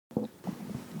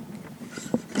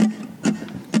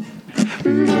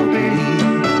Dopey,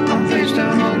 I'm face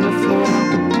down on the floor.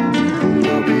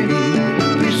 Dopey,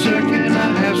 please sir, can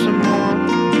I have some more?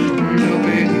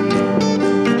 Dopey,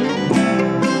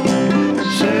 I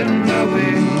said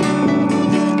Dopey.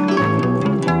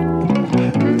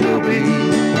 Dopey,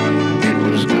 it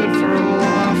was good for a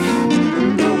laugh.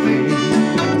 Dopey,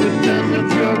 but then the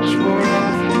drugs wore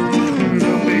off.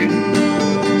 Dopey,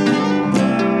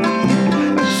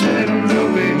 I said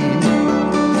Dopey.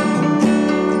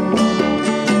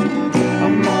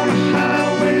 I'm on a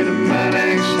highway to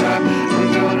Manic Stop.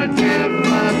 I'm gonna get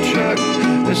my truck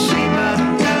to see my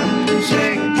town and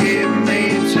say, give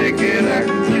me a ticket, I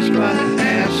can kiss my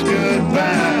ass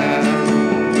goodbye.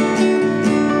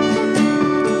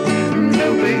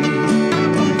 Dopey,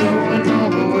 I'm going all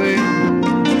the way.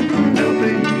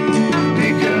 Dopey,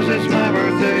 because it's my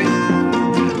birthday.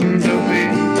 Dopey,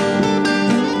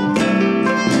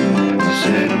 I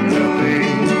said I'm dopey.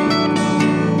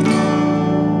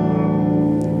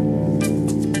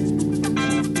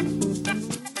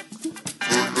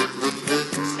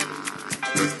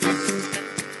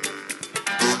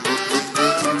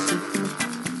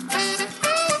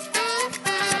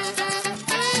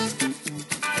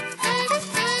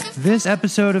 This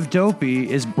episode of Dopey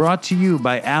is brought to you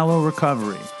by Aloe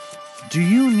Recovery. Do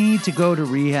you need to go to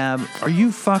rehab? Are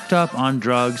you fucked up on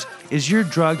drugs? Is your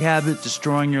drug habit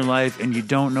destroying your life and you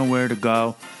don't know where to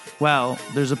go? Well,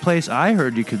 there's a place I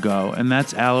heard you could go, and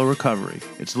that's Aloe Recovery.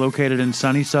 It's located in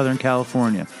sunny Southern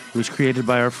California. It was created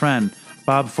by our friend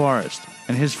Bob Forrest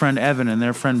and his friend Evan and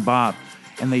their friend Bob.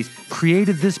 And they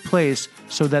created this place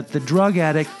so that the drug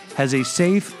addict has a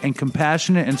safe and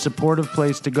compassionate and supportive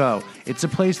place to go. It's a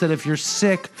place that if you're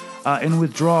sick in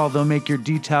withdrawal, they'll make your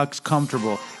detox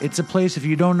comfortable. It's a place if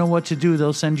you don't know what to do,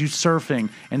 they'll send you surfing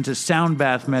and to sound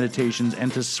bath meditations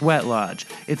and to sweat lodge.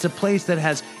 It's a place that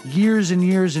has years and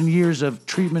years and years of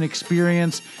treatment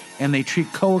experience, and they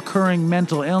treat co-occurring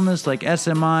mental illness like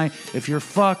SMI. If you're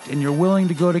fucked and you're willing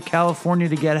to go to California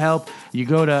to get help, you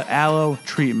go to Aloe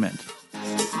Treatment.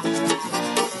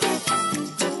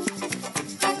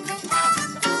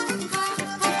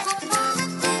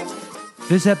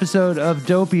 This episode of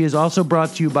Dopey is also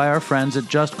brought to you by our friends at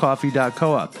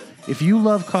JustCoffee.coop. If you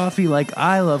love coffee like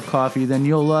I love coffee, then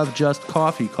you'll love Just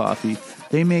Coffee Coffee.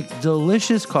 They make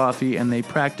delicious coffee and they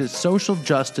practice social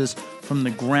justice from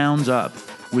the grounds up,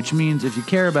 which means if you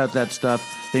care about that stuff,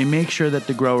 they make sure that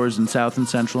the growers in South and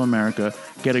Central America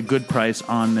get a good price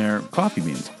on their coffee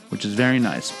beans, which is very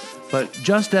nice. But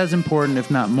just as important,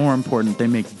 if not more important, they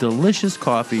make delicious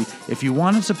coffee. If you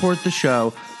want to support the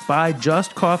show, buy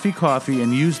Just Coffee Coffee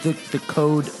and use the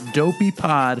code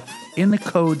DOPEYPOD in the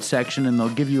code section, and they'll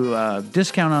give you a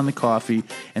discount on the coffee.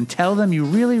 And tell them you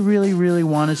really, really, really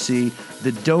want to see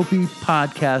the Dopey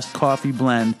Podcast Coffee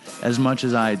Blend as much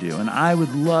as I do. And I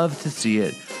would love to see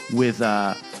it with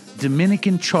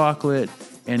Dominican chocolate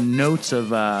and notes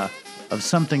of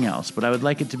something else. But I would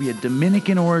like it to be a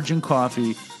Dominican origin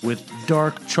coffee with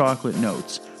dark chocolate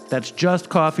notes. That's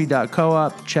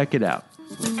justcoffee.coop. Check it out.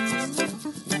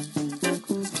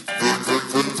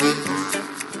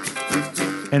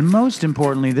 And most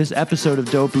importantly, this episode of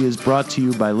Dopey is brought to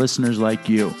you by listeners like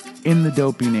you in the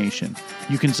Dopey Nation.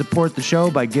 You can support the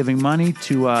show by giving money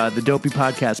to the Dopey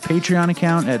Podcast Patreon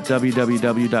account at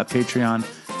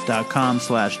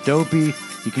www.patreon.com/dopey.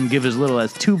 You can give as little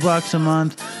as $2 a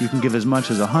month. You can give as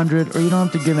much as $100, or you don't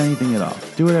have to give anything at all.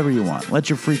 Do whatever you want. Let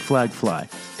your freak flag fly.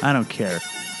 I don't care.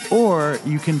 Or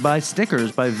you can buy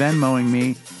stickers by Venmoing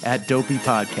me at Dopey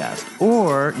Podcast.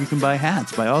 Or you can buy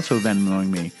hats by also Venmoing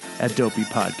me at Dopey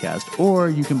Podcast. Or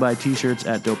you can buy t-shirts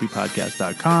at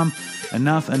dopeypodcast.com.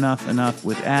 Enough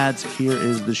with ads. Here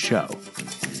is the show.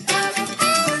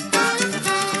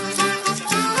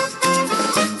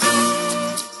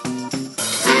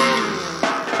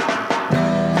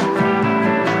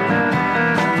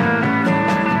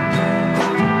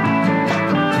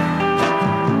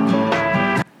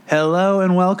 Hello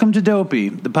and welcome to Dopey,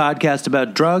 the podcast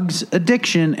about drugs,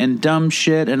 addiction, and dumb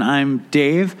shit. And I'm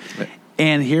Dave,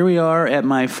 and here we are at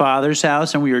my father's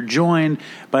house, and we are joined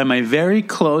by my very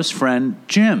close friend,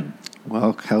 Jim.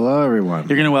 Well, hello, everyone.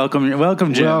 You're going to welcome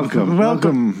Jim.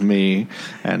 Welcome me.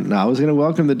 And I was going to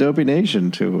welcome the Dopey Nation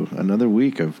to another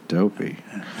week of Dopey.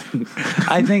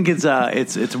 I think it's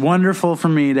wonderful for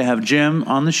me to have Jim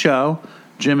on the show.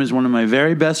 Jim is one of my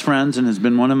very best friends and has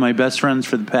been one of my best friends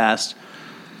for the past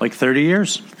 30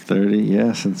 years. 30,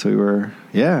 yeah, since we're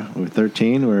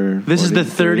 13. This is the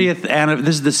 30th.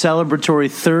 This is the celebratory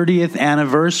 30th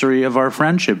anniversary of our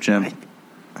friendship, Jim.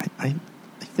 I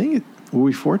think were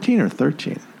we 14 or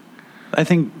 13? I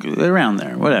think around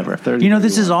there, whatever. 30, you know,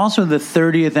 this 31. is also the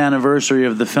 30th anniversary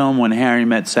of the film When Harry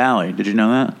Met Sally. Did you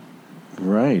know that?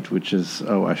 Right, which is,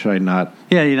 should I not?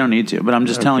 Yeah, you don't need to, but I'm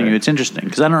just telling Okay. you it's interesting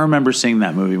because I don't remember seeing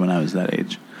that movie when I was that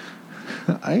age.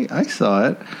 I saw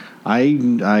it. I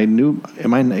knew,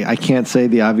 I can't say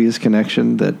the obvious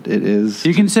connection that it is.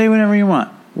 You can say whatever you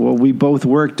want. Well, we both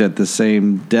worked at the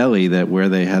same deli where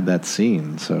they had that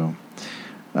scene, so.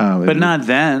 But not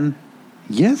then.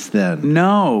 Yes, then.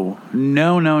 No.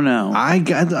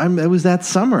 It was that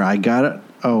summer. I got it.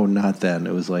 Oh, not then.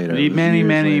 It was later. It was Many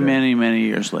later.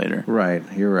 years later. Right.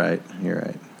 You're right.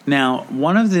 Now,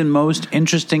 one of the most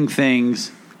interesting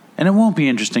things, and it won't be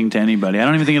interesting to anybody. I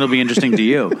don't even think it'll be interesting to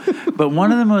you. But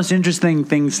one of the most interesting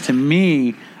things to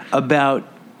me about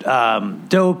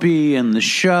Dopey and the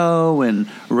show and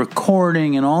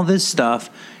recording and all this stuff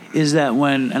is that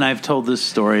and I've told this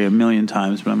story a million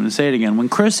times, but I'm going to say it again. When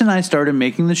Chris and I started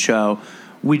making the show,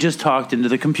 we just talked into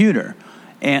the computer.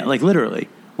 And like literally,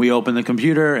 we opened the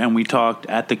computer and we talked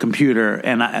at the computer.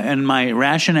 And my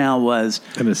rationale was...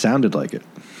 And it sounded like it.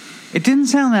 It didn't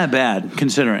sound that bad,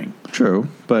 considering. True,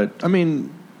 but, I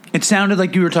mean... It sounded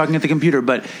like you were talking at the computer,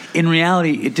 but in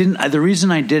reality, it didn't. The reason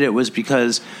I did it was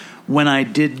because when I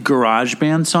did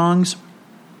GarageBand songs,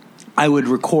 I would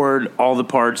record all the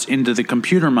parts into the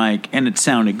computer mic, and it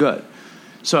sounded good.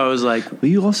 So I was like... Well,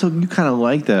 you kind of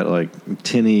like that, like,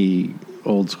 tinny,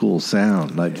 old-school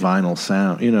sound, like vinyl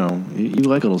sound. You know, you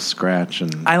like a little scratch.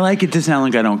 And I like it to sound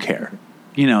like I don't care.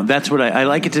 You know, that's what I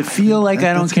like it to feel like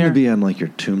I don't care. That's going to be on, like, your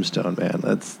tombstone, man.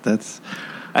 That's...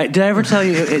 Did I ever tell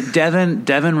you,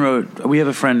 Devin wrote... We have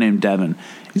a friend named Devin.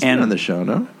 He's been on the show,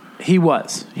 no? He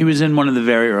was. He was in one of the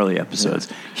very early episodes.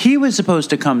 Yeah. He was supposed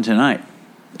to come tonight.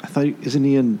 I thought, isn't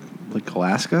he in, like,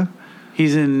 Alaska?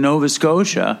 He's in Nova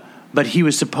Scotia, but he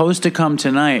was supposed to come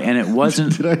tonight, and it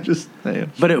wasn't... Did I just...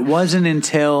 But it wasn't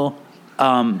until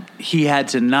he had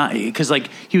to not... Because, like,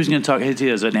 he was going to talk... He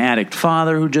has an addict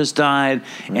father who just died,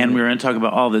 and we were going to talk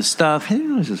about all this stuff. I didn't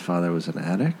realize his father was an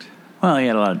addict. Well, he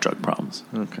had a lot of drug problems.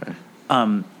 Okay.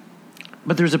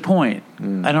 But there's a point.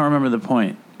 I don't remember the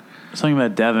point. Something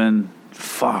about Devin...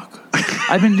 Fuck.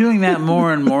 I've been doing that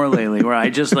more and more lately, where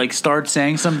I just like start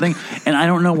saying something and I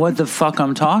don't know what the fuck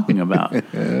I'm talking about.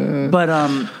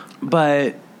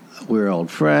 But we're old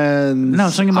friends. No,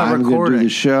 something about I'm recording. Do the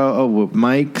show. Oh, with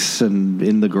mics and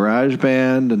in the garage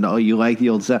band, and you like the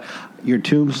old stuff. Your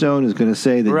tombstone is going to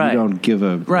say that you don't give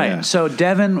a right. Yeah. So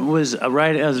Devin was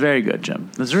right. That was very good, Jim.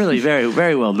 That's really very,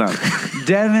 very well done.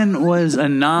 Devin was a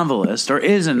novelist, or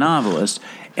is a novelist,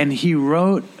 and he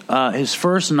wrote his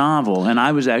first novel. And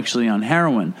I was actually on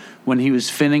heroin when he was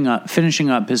finishing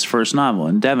up his first novel.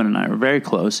 And Devin and I were very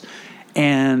close.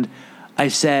 And I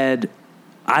said,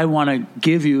 I want to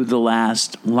give you the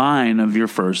last line of your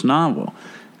first novel.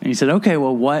 And he said, okay,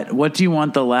 well, what do you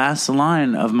want the last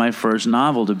line of my first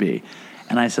novel to be?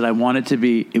 And I said, I want it to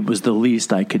be, it was the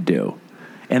least I could do.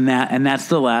 And that's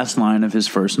the last line of his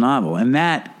first novel. And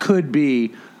that could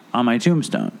be on my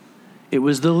tombstone. It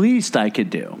was the least I could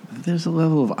do. There's a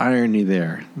level of irony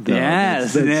there. Though.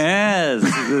 Yes,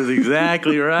 that's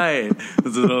exactly right.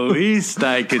 It's the least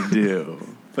I could do.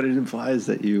 But it implies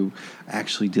that you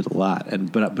actually did a lot,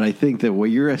 but I think that what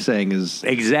you're saying is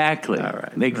exactly all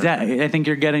right. Exactly. Right. I think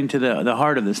you're getting to the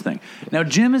heart of this thing. Now,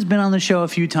 Jim has been on the show a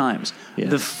few times. Yeah.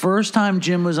 The first time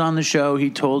Jim was on the show, he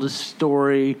told a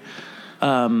story.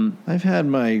 I've had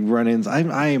my run-ins.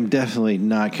 I am definitely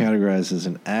not categorized as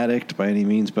an addict by any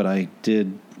means, but I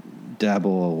did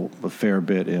dabble a fair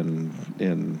bit in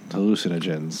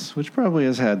hallucinogens, which probably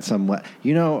has had some.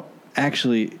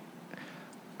 Actually.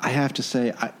 I have to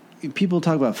say, people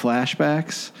talk about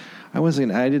flashbacks. I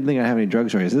didn't think I have any drug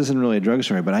stories. This isn't really a drug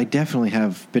story, but I definitely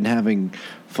have been having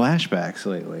flashbacks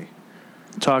lately.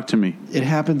 Talk to me. It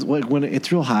happens when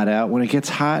it's real hot out. When it gets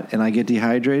hot and I get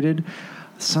dehydrated,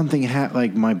 something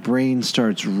like my brain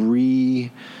starts refiltering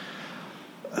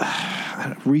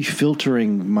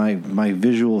my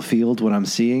visual field, what I'm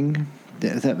seeing. I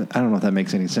don't know if that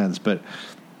makes any sense, but.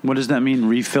 What does that mean?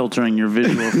 Refiltering your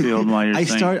visual field while you're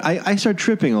saying? I start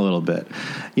tripping a little bit,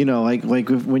 like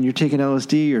when you're taking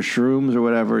LSD or shrooms or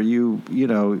whatever. Your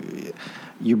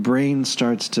brain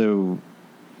starts to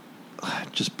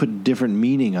just put different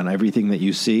meaning on everything that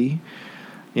you see.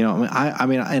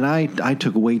 I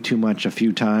took way too much a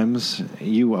few times.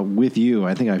 With you,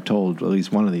 I think I've told at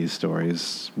least one of these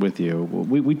stories with you.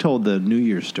 We told the New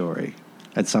Year's story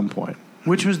at some point.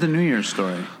 Which was the New Year's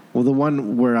story? Well, the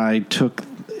one where I took.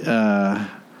 We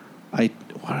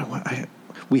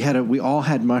all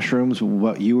had mushrooms.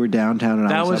 You were downtown, and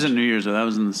that wasn't New Year's. That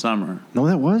was in the summer. No,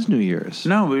 that was New Year's.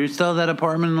 No, we still had that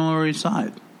apartment in the Lower East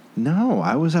Side. No,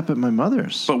 I was up at my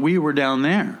mother's. But we were down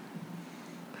there.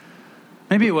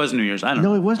 Maybe it was New Year's. I don't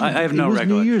know. No, it wasn't. I have no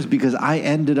recollection. It was New Year's because I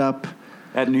ended up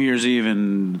at New Year's Eve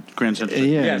in Grand Central.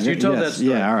 Yes, you told that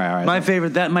story. Yeah, all right. My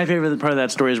favorite part of that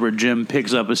story is where Jim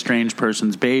picks up a strange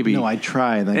person's baby. No, I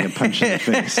try and then get punched in the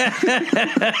face.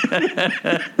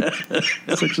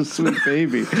 Such a sweet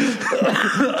baby.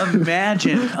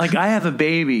 Imagine, like, I have a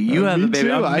baby. You have a baby.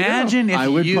 Too, Imagine if I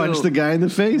would punch the guy in the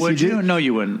face. Would you? No,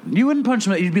 you wouldn't. You wouldn't punch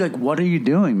him. You'd be like, "What are you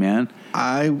doing, man?"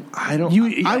 I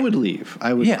don't. I would leave.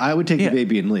 I would take the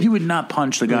baby and leave. You would not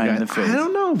punch the guy in the face. I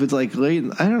don't know if it's like late.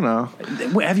 I don't know.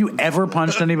 Have you ever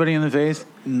punched anybody in the face?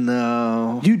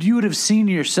 No. You would have seen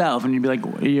yourself, and you'd be like,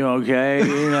 "Are you okay?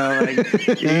 You know, like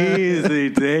easy,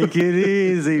 take it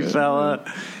easy, fella."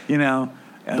 You know.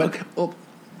 But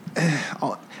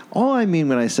all I mean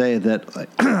when I say that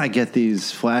I get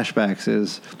these flashbacks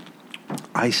is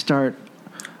I start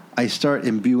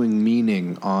imbuing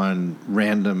meaning on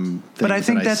random things. But I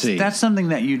think that that's something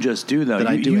that you just do, though.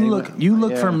 You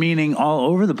look for meaning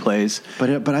all over the place.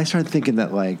 But I start thinking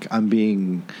that, like, I'm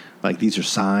being like, these are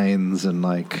signs, and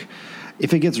like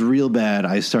if it gets real bad,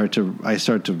 I start to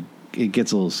it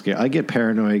gets a little scary. I get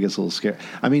paranoid. It gets a little scary.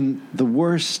 I mean, the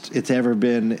worst it's ever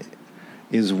been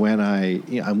is when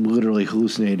I'm literally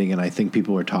hallucinating and I think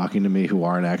people are talking to me who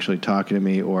aren't actually talking to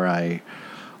me, or you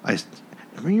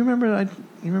remember?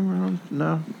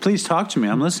 No. Please talk to me.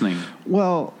 I'm listening.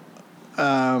 Well,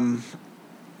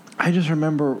 I just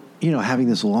remember, having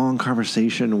this long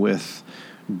conversation with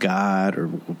God or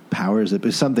powers that be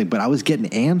something, but I was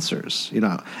getting answers,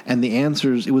 and the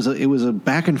answers, it was a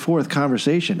back and forth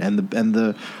conversation, and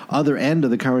the other end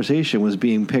of the conversation was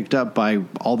being picked up by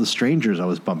all the strangers I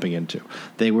was bumping into.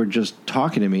 They were just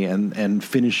talking to me and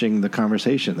finishing the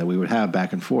conversation that we would have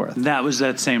back and forth. That was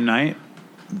that same night?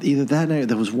 Either that night,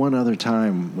 there was one other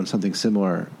time when something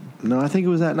similar. No, I think it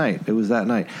was that night.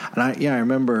 And I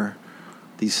remember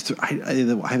these. I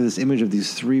have this image of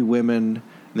these three women,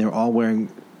 and they're all wearing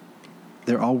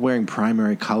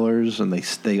primary colors, and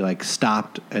they like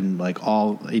stopped and like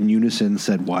all in unison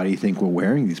said, "Why do you think we're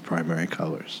wearing these primary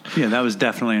colors?" Yeah, that was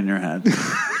definitely in your head.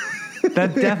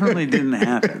 That definitely didn't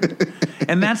happen.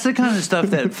 And that's the kind of stuff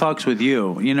that fucks with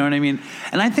you. You know what I mean?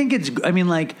 And I think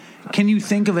can you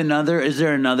think of is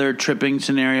there another tripping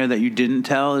scenario that you didn't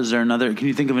tell? Can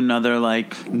you think of another,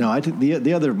 like... No, I think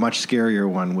the other much scarier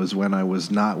one was when I was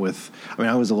not with...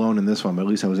 I was alone in this one, but at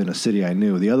least I was in a city I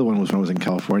knew. The other one was when I was in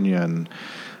California, and...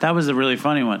 That was a really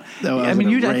funny one. That was black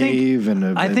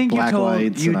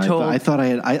lights.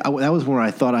 That was when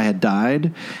I thought I had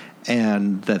died,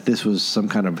 and that this was some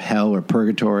kind of hell or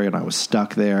purgatory, and I was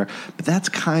stuck there. But that's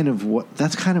kind of what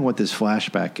this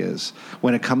flashback is.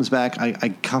 When it comes back, I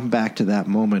come back to that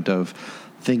moment of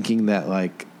thinking that,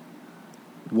 like,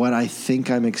 what I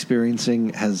think I'm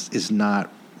experiencing is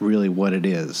not really what it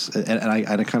is, and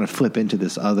I kind of flip into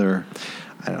this other.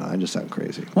 I don't know. I just sound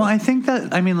crazy. Well, I think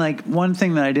that one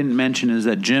thing that I didn't mention is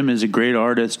that Jim is a great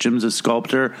artist. Jim's a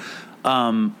sculptor,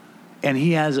 and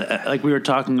he has, like we were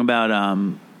talking about,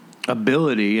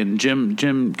 ability, and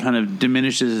Jim kind of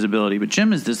diminishes his ability, but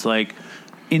Jim is this like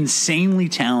insanely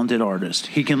talented artist.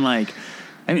 He can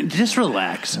just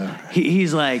relax. He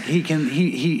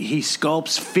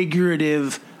sculpts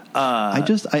figurative.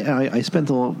 I spent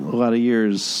a lot of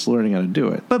years learning how to do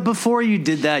it. But before you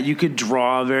did that, you could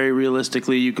draw very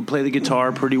realistically. You could play the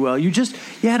guitar pretty well. You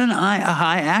had a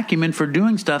high acumen for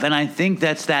doing stuff, and I think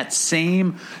that's that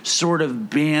same sort of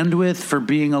bandwidth for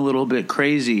being a little bit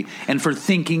crazy and for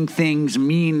thinking things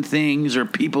mean things, or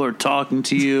people are talking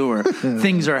to you, or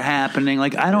things are happening.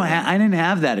 Like I didn't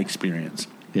have that experience.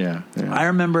 Yeah. I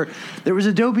remember there was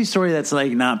a Dopey story that's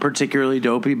like not particularly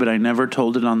dopey, but I never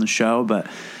told it on the show. But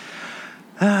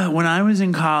when I was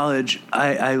in college,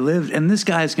 I lived, and this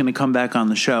guy's going to come back on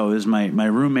the show, is my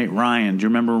roommate Ryan. Do you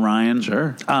remember Ryan?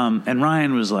 Sure. And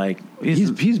Ryan was like...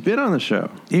 He's been on the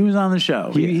show. He was on the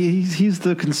show. He's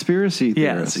the conspiracy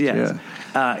theorist. Yes.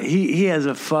 Yeah. He has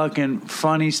a fucking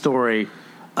funny story,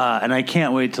 and I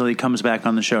can't wait till he comes back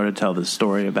on the show to tell this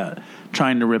story about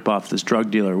trying to rip off this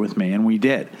drug dealer with me, and we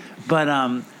did.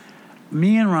 But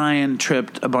me and Ryan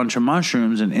tripped a bunch of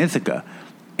mushrooms in Ithaca,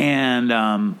 and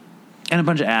a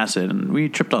bunch of acid, and we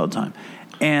tripped all the time.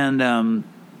 And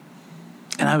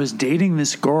I was dating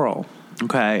this girl,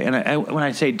 okay? And when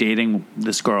I say dating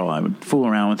this girl, I would fool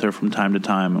around with her from time to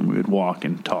time, and we would walk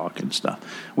and talk and stuff.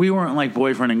 We weren't like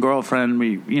boyfriend and girlfriend.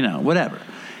 We, whatever.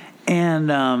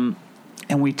 And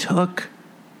we took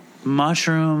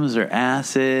mushrooms or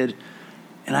acid,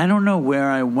 and I don't know where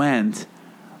I went,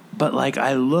 but like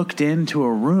I looked into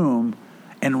a room,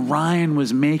 and Ryan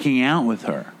was making out with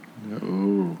her.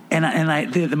 Ooh. And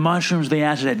and the mushrooms, the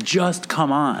acid had just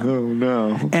come on. Oh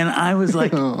no! And I was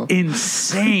like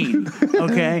insane,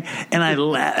 okay? And I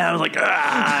was like,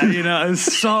 I was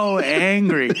so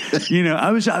angry,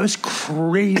 I was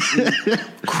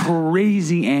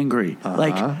crazy angry,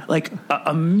 like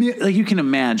you can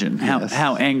imagine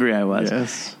how angry I was.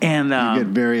 Yes, and you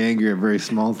get very angry at very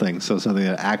small things. So something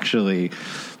that actually,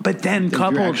 but then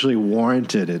coupled, actually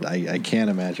warranted it. I can't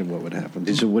imagine what would happen.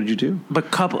 So what did you do? But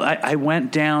I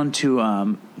went down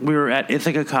to we were at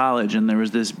Ithaca College, and there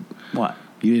was this what.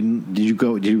 You didn't? Did you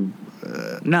go? Did you?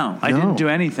 No, I didn't do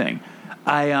anything.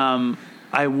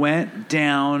 I went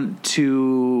down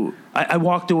to. I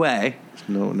walked away.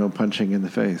 No punching in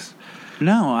the face.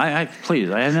 No,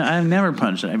 I've never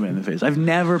punched anybody in the face. I've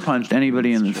never punched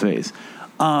anybody in the face.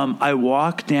 I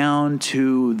walked down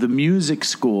to the music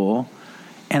school,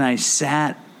 and I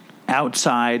sat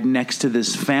outside next to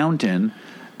this fountain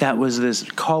that was this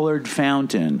colored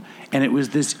fountain, and it was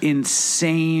this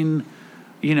insane,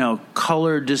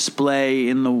 color display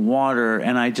in the water,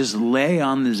 and I just lay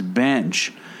on this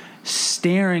bench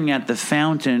staring at the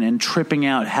fountain and tripping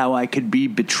out how I could be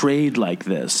betrayed like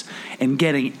this and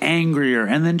getting angrier,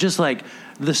 and then just like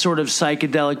the sort of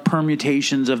psychedelic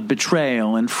permutations of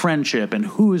betrayal and friendship and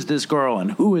who is this girl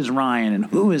and who is Ryan and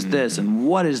who is this and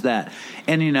what is that.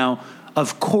 And,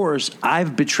 of course,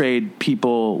 I've betrayed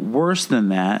people worse than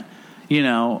that.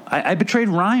 I betrayed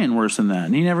Ryan worse than that,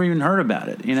 and he never even heard about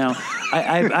it.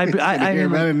 I hear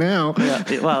about it now.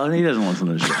 Yeah, well, he doesn't listen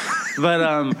to the show.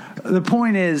 But the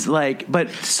point is, but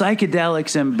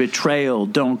psychedelics and betrayal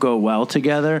don't go well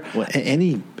together. Well,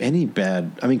 any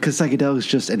bad, because psychedelics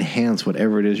just enhance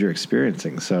whatever it is you're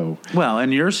experiencing. So, well,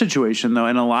 in your situation, though,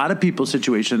 in a lot of people's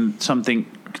situation,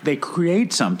 they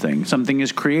create something. Something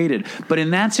is created. But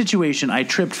in that situation, I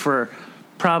tripped for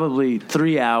probably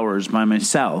 3 hours by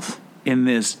myself in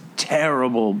this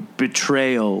terrible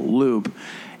betrayal loop.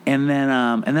 And then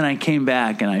I came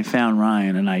back and I found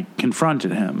Ryan and I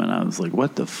confronted him and I was like,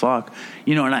 "What the fuck?"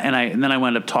 And then I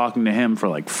wound up talking to him for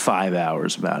like 5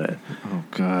 hours about it. Oh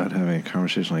God, having a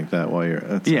conversation like that while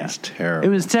that's terrible.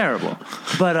 It was terrible,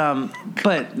 but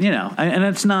and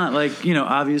it's not like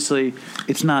obviously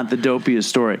it's not the dopiest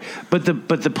story, but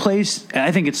the place,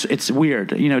 I think it's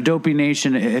weird. Dopey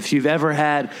Nation, if you've ever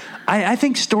had, I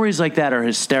think stories like that are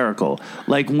hysterical.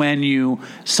 Like when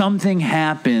something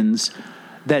happens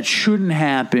that shouldn't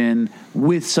happen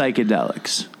with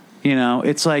psychedelics.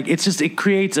 It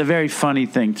creates a very funny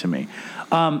thing to me.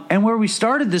 And where we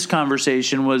started this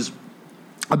conversation was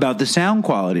about the sound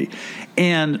quality.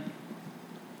 And,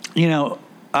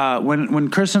 when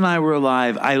Chris and I were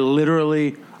alive,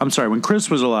 when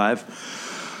Chris was alive,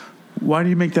 why do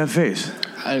you make that face?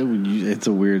 It's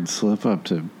a weird slip up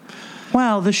to...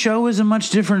 Well, the show was a much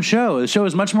different show. The show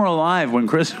was much more alive when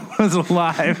Chris was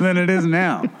alive than it is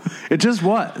now. It just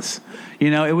was.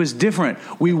 It was different.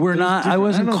 We were not... I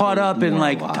wasn't caught up in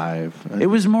like... Alive. It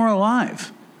was more alive.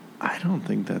 I don't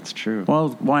think that's true.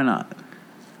 Well, why not?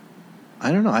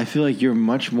 I don't know. I feel like you're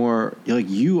much more...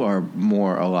 you are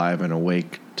more alive and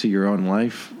awake to your own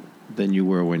life than you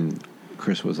were when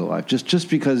Chris was alive. Just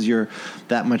because you're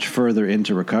that much further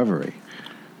into recovery.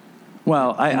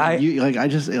 Well,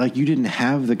 you didn't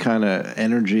have the kind of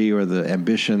energy or the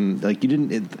ambition.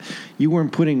 You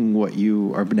weren't putting what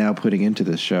you are now putting into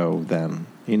this show then.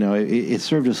 It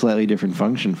served a slightly different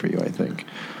function for you, I think.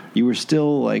 You were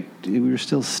still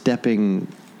stepping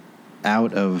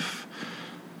out of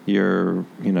your,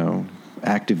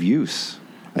 active use.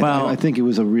 Well, I think it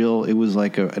was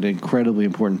an incredibly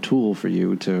important tool for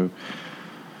you to,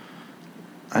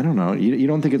 I don't know. You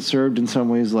don't think it served in some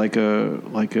ways like a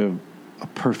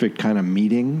perfect kind of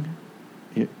meeting?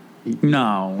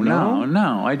 No,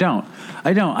 I don't.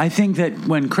 I think that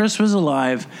when Chris was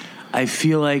alive, I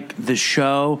feel like the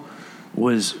show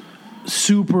was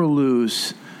super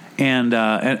loose and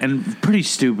pretty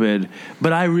stupid,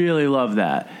 but I really love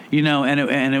that. And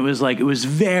it was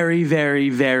very, very,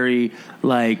 very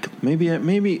maybe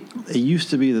it used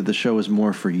to be that the show was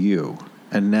more for you.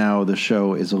 And now the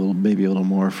show is maybe a little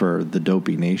more for the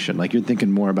Dopey Nation. Like you're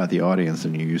thinking more about the audience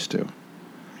than you used to.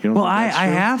 Well, I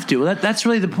have to. That's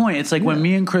really the point. It's like when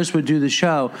me and Chris would do the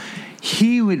show,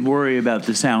 he would worry about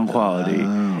the sound quality,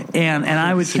 and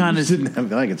I would kind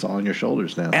of like it's all on your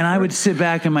shoulders now. And I would sit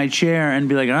back in my chair and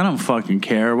be like, I don't fucking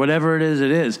care. Whatever it is, it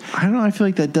is. I don't know. I feel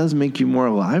like that does make you more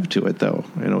alive to it, though.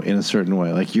 In a certain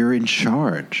way, like you're in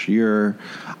charge.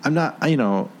 I'm not.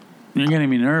 You're getting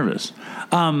me nervous.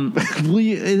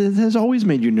 It has always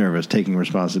made you nervous taking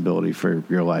responsibility for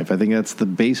your life. I think that's the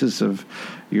basis of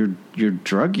your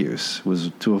drug use,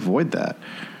 was to avoid that.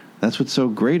 That's what's so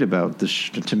great about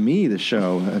to me, the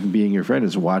show, and being your friend,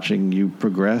 is watching you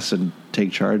progress and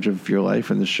take charge of your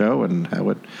life in the show, and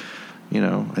how it,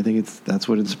 I think that's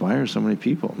what inspires so many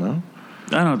people. No,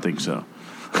 I don't think so.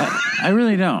 I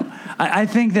really don't. I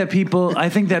think that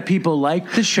people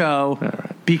like the show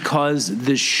because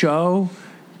the show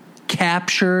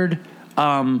captured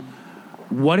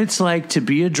what it's like to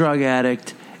be a drug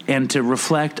addict and to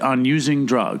reflect on using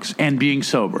drugs and being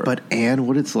sober. And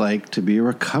what it's like to be a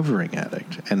recovering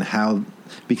addict, and how,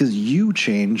 because you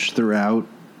changed throughout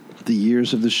the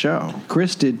years of the show.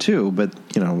 Chris did too, but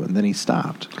and then he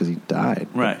stopped because he died.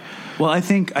 Right. Well, I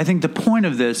think the point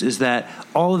of this is that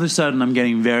all of a sudden I'm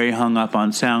getting very hung up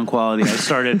on sound quality. I've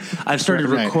started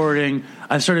Right. recording.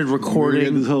 I've started recording. We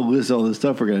got this whole list, all this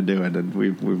stuff we're going to do, and then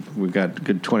we've got a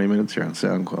good 20 minutes here on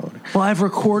sound quality. Well, I've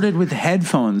recorded with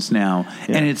headphones now,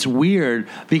 and it's weird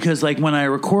because, like, when I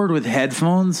record with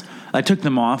headphones, I took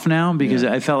them off now because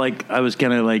I felt like I was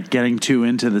getting too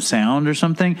into the sound or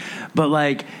something. But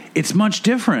like, it's much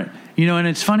different, And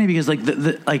it's funny because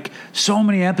like so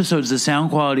many episodes, the sound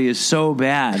quality is so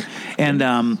bad, and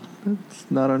it's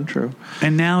not untrue.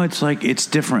 And now it's like it's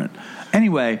different.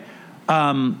 Anyway.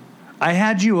 I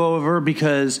had you over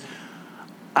because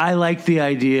I like the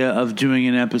idea of doing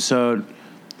an episode.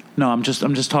 No, I'm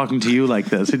just talking to you like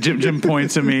this. Jim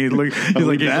points at me. He's like, are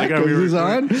we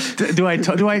on? Is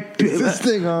this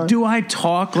thing on? Do I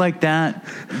talk like that?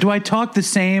 Do I talk the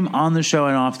same on the show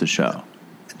and off the show?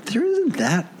 There isn't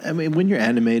that. I mean, when you're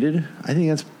animated, I think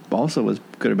that's also what's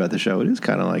good about the show. It is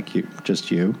kind of like just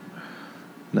you.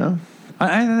 No?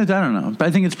 I don't know, but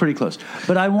I think it's pretty close.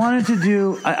 But I wanted to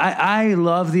do. I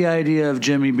love the idea of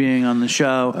Jimmy being on the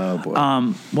show. Oh boy!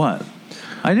 What?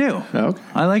 I do. Okay.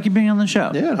 I like you being on the show.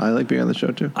 Yeah, I like being on the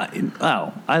show too.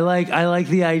 I like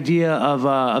the idea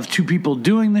of two people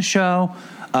doing the show.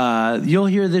 You'll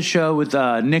hear this show with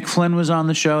Nick Flynn was on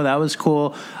the show. That was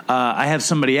cool. I have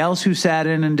somebody else who sat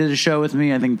in and did a show with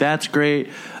me. I think that's great.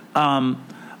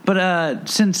 But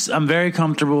since I'm very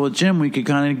comfortable with Jim, we could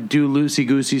kind of do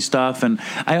loosey-goosey stuff. And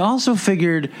I also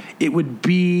figured it would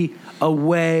be a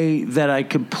way that I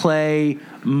could play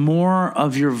more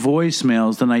of your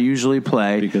voicemails than I usually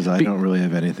play. Because I don't really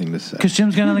have anything to say. Because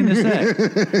Jim's got nothing to say.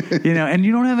 And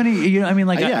you don't have any, you don't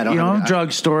have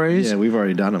drug stories. Yeah, we've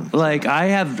already done them. Like,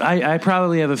 I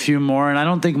probably have a few more, and I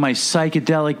don't think my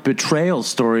psychedelic betrayal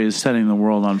story is setting the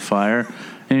world on fire.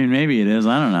 I mean, maybe it is.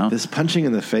 I don't know. This punching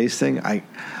in the face thing,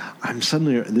 I'm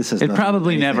suddenly, this has It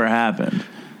probably never happened.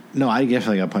 No, I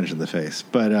definitely got punched in the face.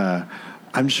 But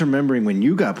I'm just remembering when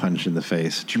you got punched in the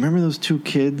face. Do you remember those two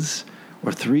kids?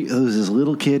 Or three? There was this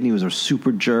little kid, and he was a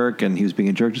super jerk, and he was being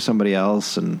a jerk to somebody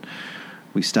else, and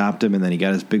we stopped him, and then he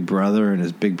got his big brother, and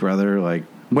his big brother,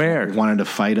 wanted to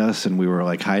fight us, and we were,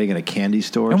 hiding in a candy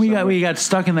store. And we got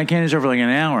stuck in that candy store for, an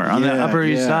hour on the Upper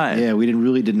East Side. Yeah, we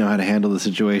didn't know how to handle the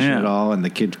situation at all, and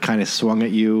the kid kind of swung at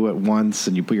you at once,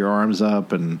 and you put your arms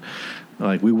up, and,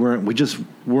 we just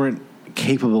weren't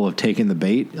capable of taking the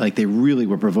bait. They really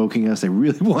were provoking us. They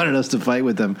really wanted us to fight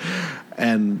with them.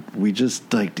 And we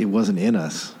just, it wasn't in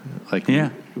us. But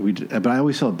I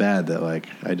always felt bad that,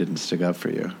 I didn't stick up for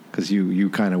you. Because you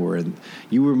kind of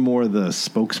you were more the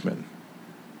spokesman.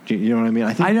 You know what I mean?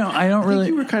 I think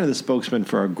you were kind of the spokesman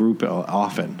for our group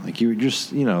often. You were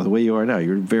just, the way you are now.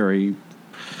 You're very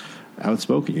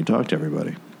outspoken. You talk to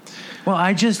everybody. Well,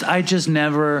 I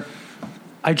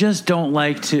don't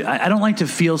like to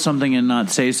feel something and not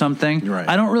say something. Right.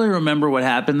 I don't really remember what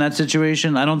happened in that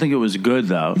situation. I don't think it was good,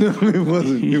 though. No,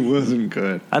 it wasn't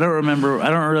good. I don't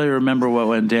really remember what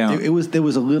went down. There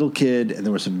was a little kid, and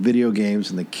there were some video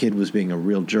games, and the kid was being a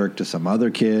real jerk to some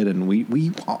other kid, and I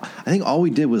think all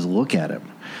we did was look at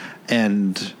him,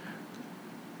 and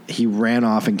he ran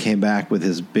off and came back with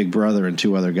his big brother and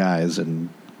two other guys, and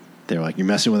they were like, "You're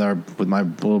messing with my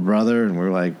little brother," and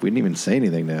we're like, we didn't even say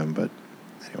anything to him, but.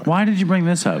 Anyway. Why did you bring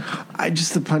this up?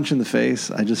 The punch in the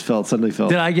face. I just suddenly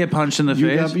felt. Did I get punched in the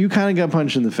face? You kind of got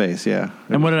punched in the face, yeah.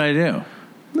 And what did I do?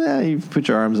 You put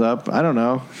your arms up. I don't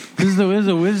know. This is the worst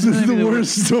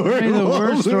story. The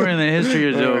worst story in the history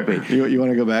of Dopey. You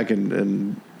want to go back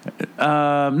and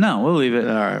no, we'll leave it.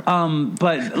 All right.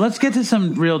 But let's get to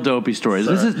some real Dopey stories.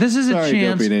 This is a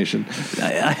chance. Dopey Nation.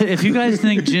 If you guys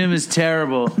think Jim is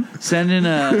terrible, send in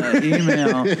an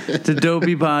email to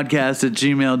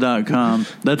dopeypodcast@gmail.com.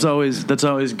 That's always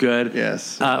good.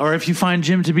 Yes. Or if you find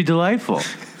Jim to be delightful,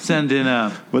 send in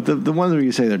a. But the ones where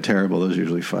you say they're terrible, those are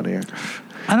usually funnier.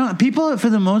 People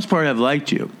for the most part have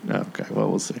liked you. Okay. Well,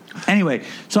 we'll see. Anyway,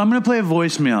 so I'm going to play a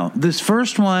voicemail. This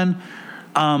first one.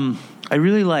 I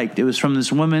really liked. It was from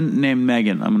this woman named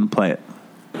Megan. I'm going to play it.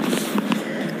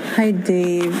 Hi,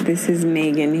 Dave. This is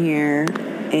Megan here.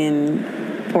 in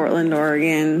Portland,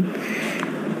 Oregon,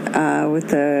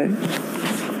 with a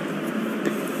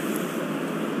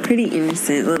pretty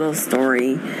innocent little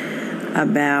story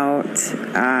about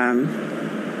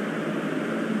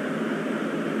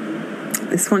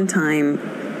this one time.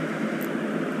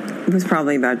 It was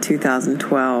probably about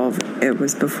 2012. It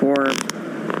was before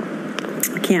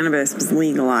cannabis was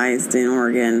legalized in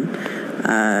Oregon,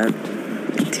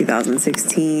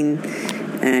 2016,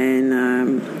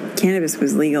 and cannabis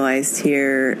was legalized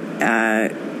here.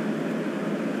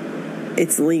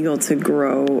 It's legal to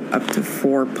grow up to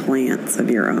 4 plants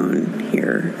of your own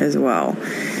here as well.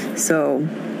 So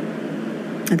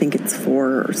I think it's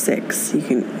 4 or 6.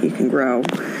 You can grow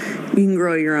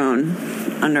your own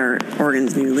under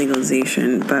Oregon's new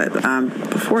legalization. But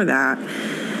before that,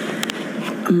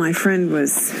 my friend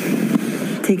was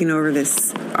taking over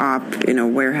this op in a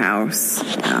warehouse.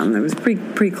 It was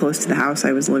pretty close to the house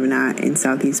I was living at in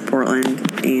Southeast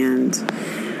Portland, and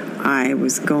I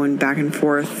was going back and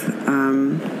forth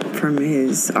from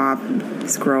his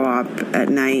grow op at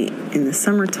night in the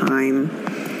summertime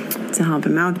to help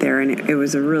him out there, and it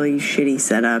was a really shitty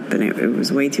setup, and it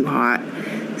was way too hot,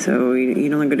 so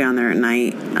you'd only go down there at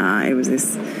night. It was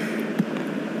this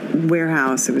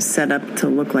warehouse. It was set up to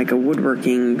look like a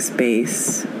woodworking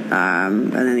space,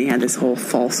 and then he had this whole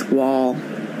false wall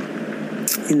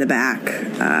in the back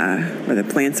where the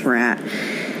plants were at,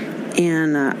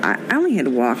 and I only had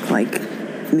to walk like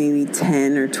maybe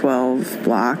 10 or 12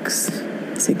 blocks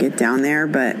to get down there,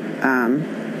 but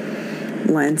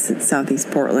Lentz at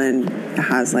Southeast Portland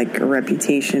has like a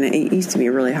reputation. It used to be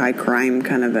a really high crime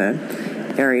kind of a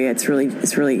area. It's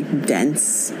really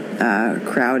dense,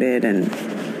 crowded, and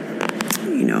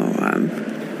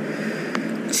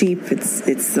cheap.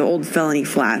 It's the old felony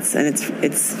flats, and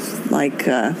it's like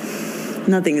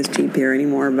nothing is cheap here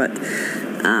anymore. But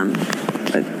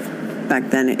back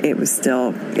then it was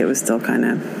still kind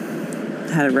of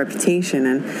had a reputation.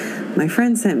 And my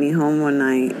friend sent me home one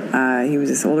night. He was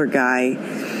this older guy,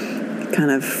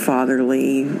 kind of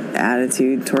fatherly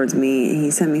attitude towards me.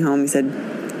 He sent me home. He said,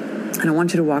 "I don't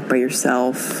want you to walk by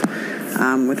yourself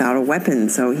without a weapon."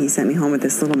 So he sent me home with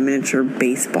this little miniature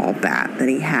baseball bat that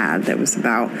he had that was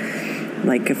about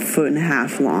like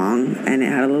 1.5 feet long, and it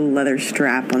had a little leather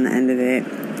strap on the end of it.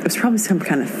 It was probably some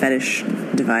kind of fetish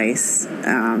device,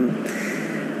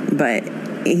 but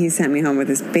he sent me home with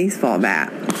this baseball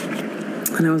bat.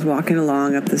 And I was walking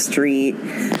along up the street,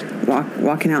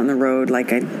 walking out on the road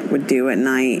like I would do at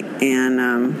night,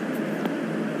 and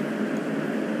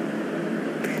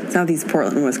Southeast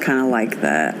Portland was kind of like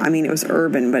it was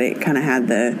urban, but it kind of had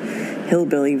the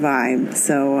hillbilly vibe.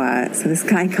 So this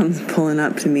guy comes pulling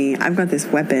up to me. I've got this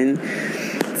weapon.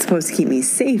 It's supposed to keep me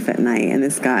safe at night, and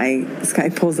this guy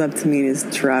pulls up to me in his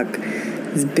truck,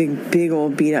 this big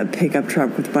old beat up pickup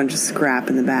truck with a bunch of scrap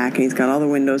in the back, and he's got all the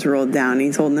windows rolled down, and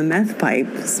he's holding the meth pipe,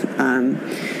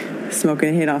 smoking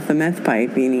a hit off the meth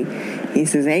pipe, and he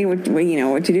says, "Hey, what you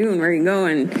doing? Where are you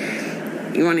going?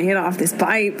 You want to hit off this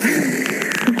pipe?"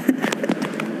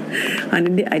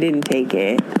 I didn't take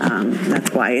it.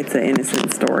 That's why it's an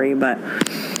innocent story. But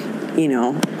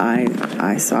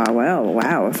I saw, well,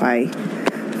 wow, if I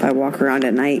walk around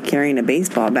at night carrying a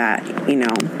baseball bat,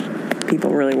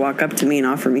 people really walk up to me and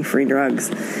offer me free drugs.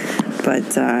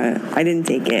 But I didn't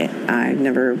take it. I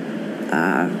never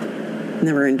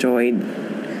enjoyed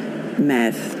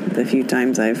meth. The few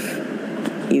times I've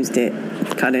used it,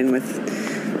 cut in with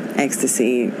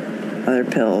ecstasy, other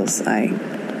pills, I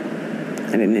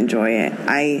didn't enjoy it.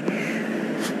 I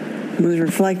was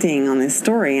reflecting on this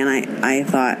story, and I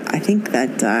thought, I think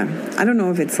that I don't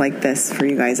know if it's like this for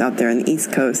you guys out there on the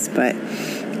East Coast, but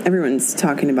everyone's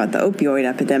talking about the opioid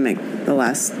epidemic the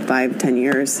last 5-10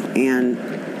 years, and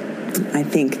I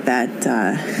think that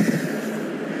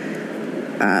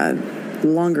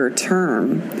longer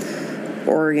term,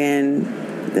 Oregon,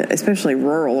 especially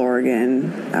rural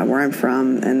Oregon, where I'm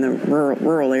from, and the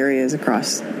rural areas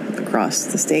across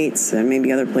the states and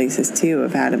maybe other places too,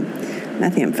 have had a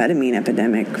methamphetamine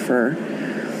epidemic for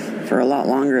a lot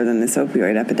longer than this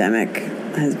opioid epidemic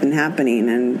has been happening.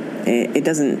 And it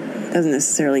doesn't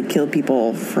necessarily kill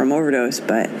people from overdose,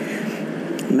 but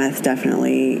meth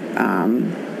definitely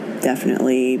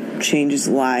changes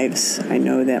lives. I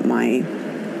know that my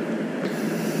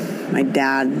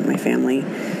dad, my family,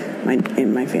 my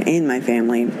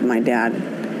dad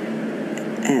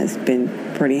has been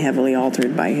pretty heavily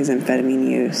altered by his amphetamine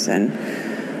use, and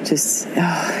just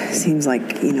seems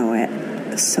like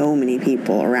so many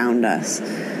people around us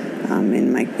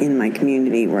in my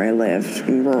community where I lived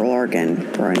in rural Oregon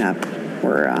growing up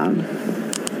were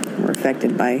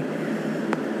affected by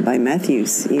meth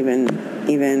use, even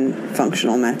even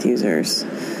functional meth users,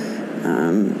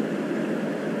 are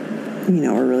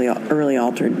really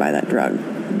altered by that drug.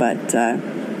 But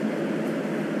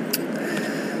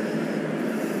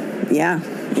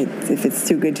if it's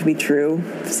too good to be true,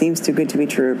 seems too good to be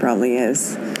true, it probably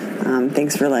is.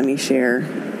 Thanks for letting me share,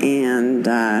 and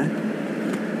have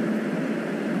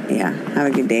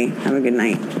a good day, have a good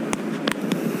night.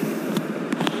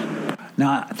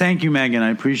 Now, thank you, Megan. I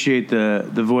appreciate the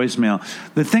voicemail.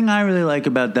 The thing I really like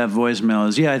about that voicemail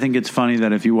is, I think it's funny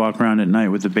that if you walk around at night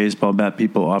with a baseball bat,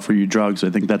 people offer you drugs.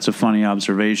 I think that's a funny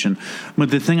observation.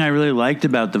 But the thing I really liked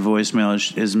about the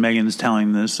voicemail is Megan's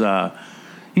telling this,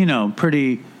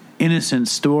 pretty innocent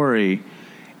story.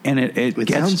 And it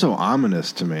sounds so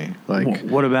ominous to me. Like,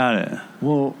 what about it?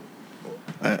 Well,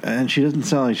 and she doesn't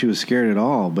sound like she was scared at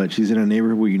all, but she's in a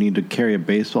neighborhood where you need to carry a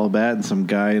baseball bat and some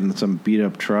guy in some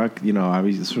beat-up truck,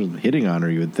 obviously sort of hitting on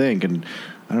her, you would think. And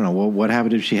I don't know, what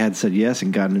happened if she had said yes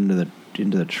and gotten into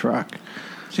the truck?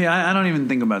 See, I don't even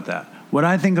think about that. What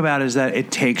I think about is that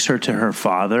it takes her to her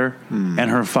father and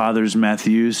her father's meth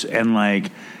use, and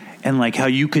how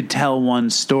you could tell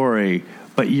one story,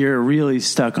 but you're really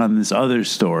stuck on this other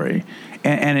story.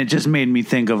 And it just made me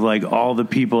think of, all the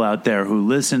people out there who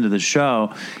listen to the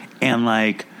show, and,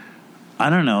 I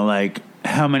don't know,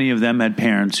 how many of them had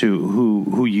parents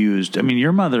who used. I mean,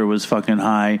 your mother was fucking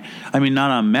high. I mean, not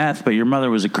on meth, but your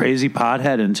mother was a crazy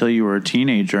pothead until you were a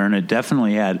teenager, and it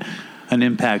definitely had an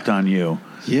impact on you.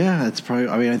 Yeah, it's probably.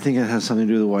 I mean, I think it has something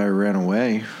to do with why I ran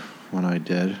away when I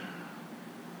did.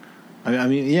 I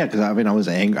mean, yeah, because I was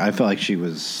angry. I felt like she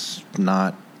was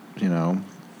not,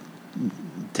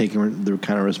 taking the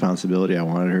kind of responsibility I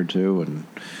wanted her to, and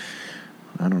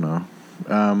I don't know.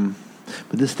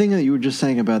 But this thing that you were just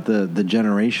saying about the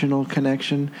generational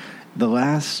connection, the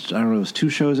last, I don't know, it was 2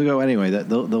 shows ago. Anyway,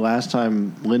 the last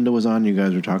time Linda was on, you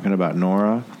guys were talking about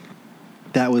Nora.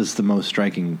 That was the most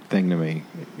striking thing to me.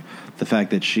 The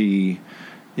fact that she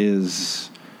is,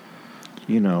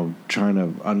 trying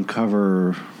to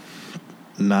uncover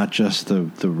not just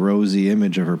the rosy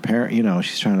image of her parent.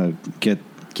 She's trying to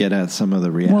get at some of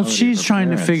the reality. Well, she's trying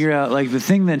parents. to figure out, the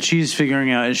thing that she's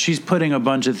figuring out is she's putting a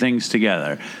bunch of things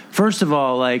together. First of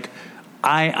all,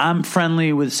 I'm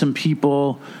friendly with some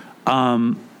people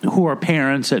who are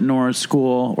parents at Nora's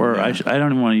school, or I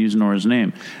don't even want to use Nora's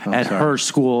name, her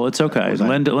school. It's okay.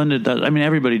 Linda does. I mean,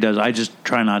 everybody does. I just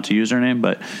try not to use her name,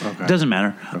 but it doesn't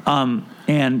matter. Okay.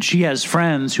 And she has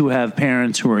friends who have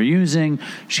parents who are using.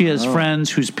 She has friends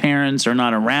whose parents are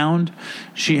not around.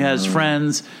 She has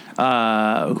friends who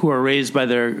are raised by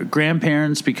their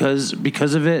grandparents because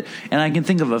of it. And I can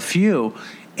think of a few.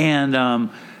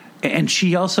 And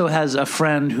she also has a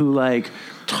friend who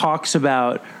talks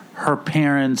about her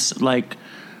parents,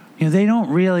 they don't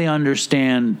really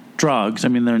understand drugs. I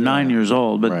mean, they're 9 years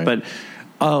old, but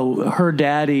her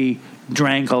daddy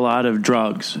drank a lot of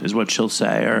drugs, is what she'll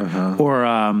say,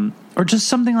 or just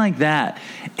something like that.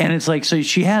 And it's so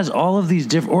she has all of these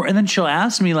different, and then she'll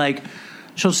ask me,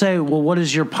 she'll say, well, what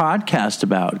is your podcast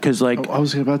about? Because I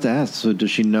was about to ask, so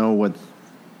does she know what?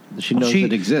 She knows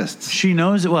it exists. She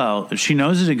knows it. Well, she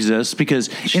knows it exists because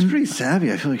she's pretty savvy.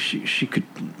 I feel like she could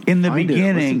in the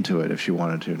beginning listen to it if she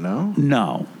wanted to.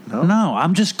 No.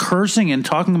 I'm just cursing and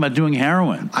talking about doing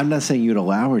heroin. I'm not saying you'd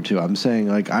allow her to. I'm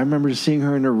saying I remember seeing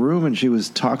her in her room and she was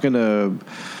talking to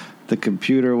the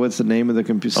computer. What's the name of the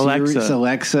computer?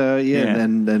 Alexa. Yeah.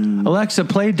 And Alexa,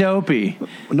 play Dopey.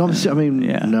 No,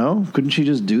 no. Couldn't she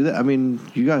just do that? I mean,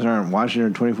 you guys aren't watching her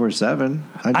 24/7.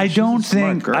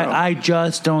 I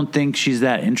just don't think she's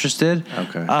that interested.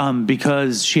 Okay.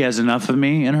 Because she has enough of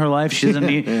me in her life. She doesn't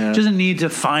need doesn't need to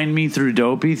find me through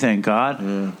Dopey. Thank God.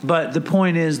 Yeah. But the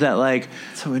point is that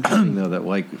it's so interesting though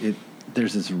that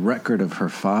there's this record of her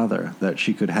father that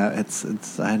she could have.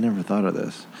 It's. I never thought of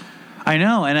this. I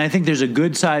know, and I think there's a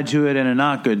good side to it and a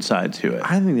not good side to it.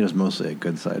 I think there's mostly a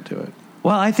good side to it.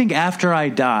 Well, I think after I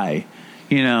die,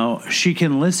 she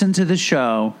can listen to the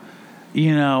show,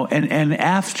 and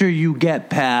after you get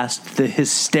past the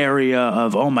hysteria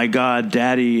of, oh my God,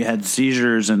 Daddy had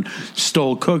seizures and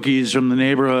stole cookies from the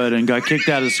neighborhood and got kicked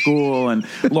out of school and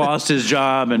lost his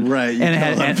job and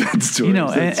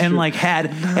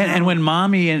and when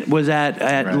Mommy was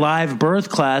at live birth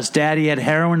class, Daddy had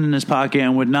heroin in his pocket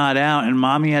and would not out, and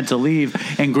Mommy had to leave,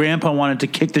 and Grandpa wanted to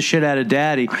kick the shit out of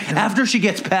Daddy. After she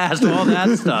gets past all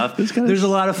that stuff, there's a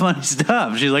lot of funny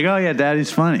stuff. She's like, oh yeah, Daddy's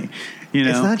funny.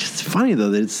 It's not just funny though.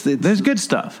 There's good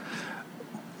stuff.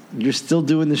 You're still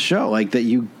doing the show that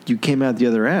you came out the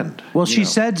other end. Well, she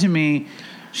said to me,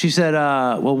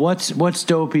 well, what's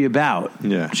Dopey about?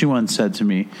 Yeah. She once said to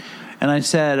me, and I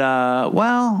said,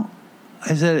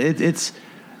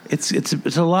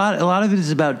 it's a lot. A lot of it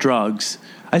is about drugs.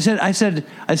 I said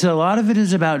a lot of it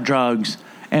is about drugs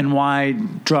and why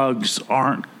drugs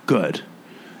aren't good.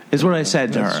 Is what I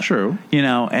said to her. That's true. You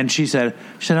know, and she said,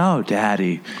 "Oh,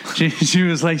 Daddy." She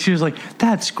was like,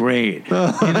 "That's great." You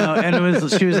know,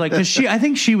 and she was like, because I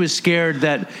think she was scared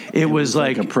that it was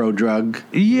like a pro drug.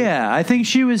 Yeah, I think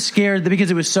she was scared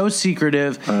because it was so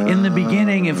secretive in the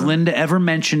beginning. If Linda ever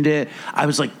mentioned it, I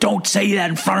was like, "Don't say that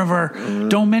in front of her.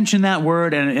 Don't mention that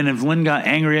word." And if Lynn got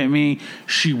angry at me,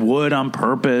 she would on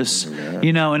purpose.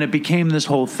 You know, and it became this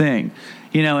whole thing.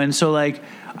 You know, and so like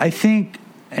I think.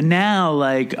 And now,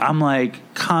 like, I'm, like,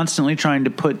 constantly trying to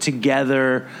put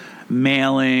together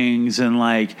mailings and,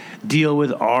 like, deal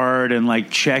with art and, like,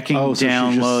 checking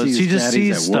downloads. She just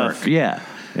sees stuff. Yeah.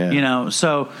 You know,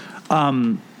 so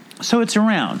it's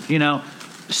around, you know.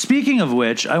 Speaking of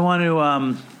which, I want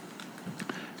to,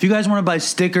 if you guys want to buy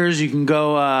stickers, you can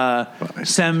go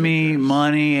send me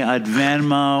money at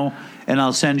Venmo. And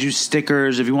I'll send you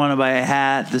stickers. If you want to buy a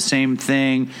hat, the same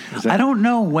thing. I don't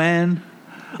know when.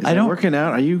 Is it working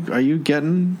out? Are you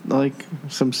getting like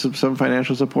some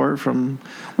financial support from?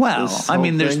 Well, I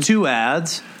mean, there's two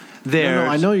ads. No,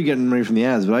 I know you're getting money from the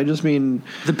ads, but I just mean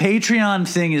the Patreon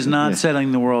thing is not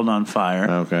setting the world on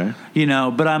fire. Okay, you know,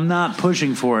 but I'm not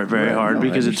pushing for it very hard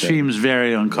because it seems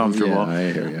very uncomfortable. Yeah,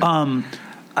 I hear you.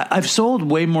 I've sold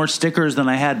way more stickers than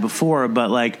I had before, but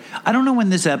like I don't know when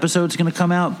this episode's going to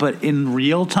come out, but in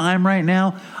real time right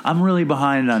now, I'm really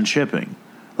behind on shipping.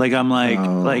 Like, I'm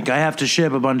like I have to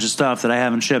ship a bunch of stuff that I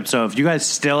haven't shipped. So if you guys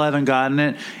still haven't gotten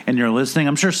it and you're listening,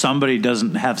 I'm sure somebody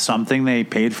doesn't have something they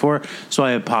paid for. So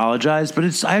I apologize, but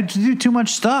I have to do too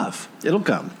much stuff. It'll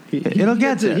come. It'll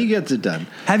get there. He gets it done.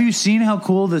 Have you seen how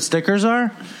cool the stickers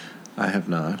are? I have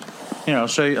not. Here, I'll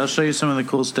show you some of the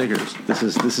cool stickers.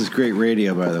 This is great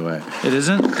radio, by the way. It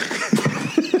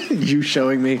isn't? You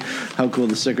showing me how cool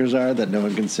the stickers are that no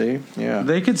one can see? Yeah.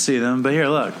 They could see them, but here,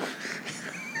 look.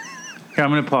 Here, I'm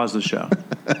going to pause the show.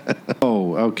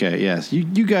 Oh, okay, yes.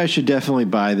 You guys should definitely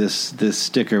buy this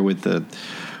sticker with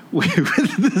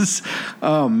this.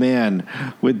 Oh man,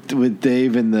 with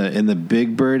Dave in the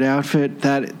Big Bird outfit.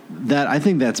 That I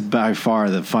think that's by far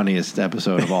the funniest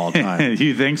episode of all time.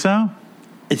 You think so?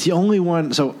 It's the only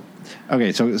one. So,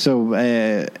 okay, so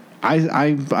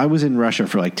I was in Russia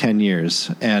for like 10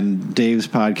 years, and Dave's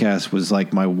podcast was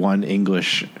like my one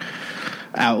English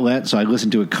outlet, so I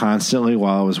listened to it constantly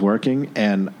while I was working,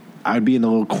 and I'd be in the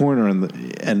little corner, and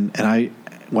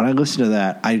when I listened to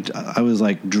that, I was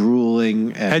like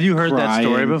drooling. And had you heard crying. That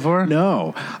story before?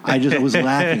 No, I was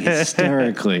laughing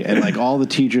hysterically, and like all the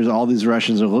teachers, all these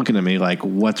Russians are looking at me like,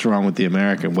 "What's wrong with the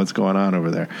American? What's going on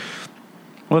over there?"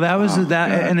 Well, that was that,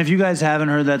 God. And if you guys haven't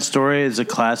heard that story, it's a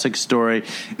classic story.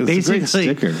 It's a great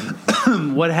sticker.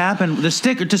 What happened? The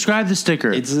sticker. Describe the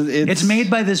sticker. It's made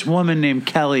by this woman named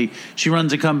Kelly. She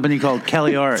runs a company called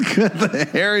Kelly Art. It's got the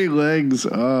hairy legs.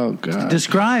 Oh God!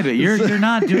 Describe it. You're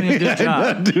not doing a good job.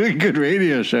 I'm not doing a good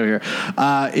radio show here.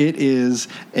 It is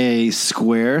a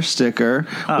square sticker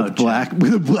with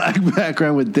a black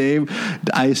background with Dave.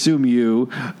 I assume you.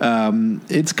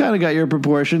 It's kind of got your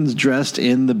proportions. Dressed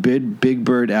in the Big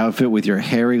Bird outfit with your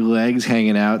hairy legs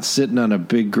hanging out, sitting on a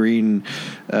big green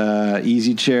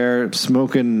easy chair,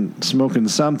 smoking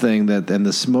something and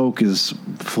the smoke is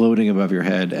floating above your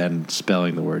head and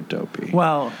spelling the word Dopey.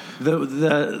 Well,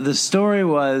 the story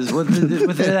was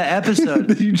with that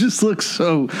episode. You just look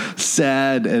so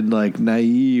sad and like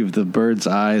naive. The bird's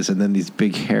eyes and then these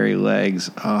big hairy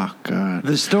legs. Oh God.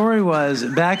 The story was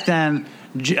back then.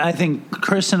 I think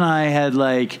Chris and I had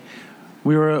like.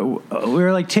 We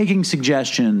were like taking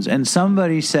suggestions, and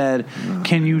somebody said,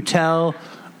 "Can you tell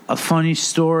a funny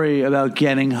story about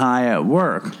getting high at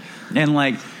work?" And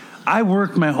like, I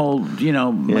worked my whole,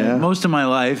 most of my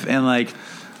life, and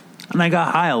I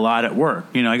got high a lot at work.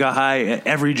 You know, I got high at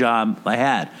every job I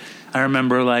had. I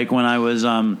remember like when I was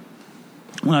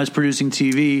producing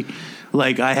TV,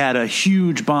 like I had a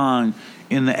huge bong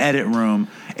in the edit room,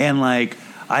 and like.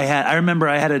 I remember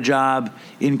I had a job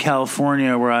in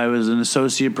California where I was an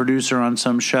associate producer on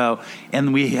some show,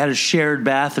 and we had a shared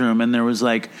bathroom, and there was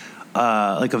like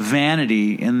a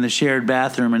vanity in the shared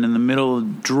bathroom, and in the middle of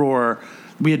the drawer,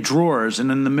 we had drawers, and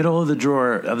in the middle of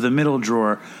the middle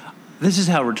drawer, this is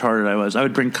how retarded I was. I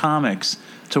would bring comics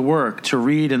to work to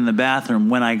read in the bathroom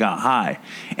when I got high,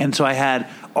 and so I had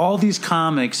all these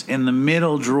comics in the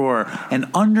middle drawer, and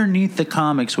underneath the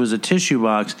comics was a tissue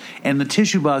box, and the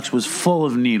tissue box was full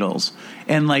of needles,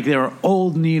 and like there were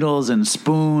old needles and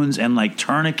spoons and like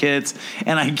tourniquets,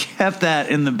 and I kept that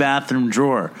in the bathroom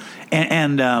drawer,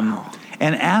 and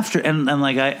after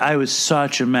like I was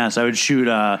such a mess. I would shoot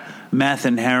meth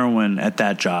and heroin at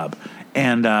that job,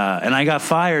 And I got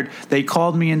fired. They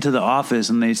called me into the office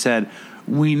and they said,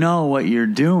 "We know what you're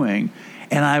doing."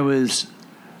 And I was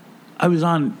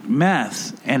on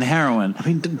meth and heroin. I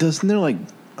mean, doesn't there like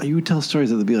you would tell stories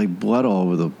that there'd be like blood all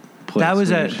over the place? That was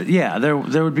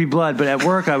there would be blood, but at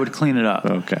work I would clean it up.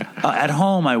 Okay. At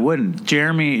home I wouldn't.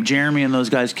 Jeremy and those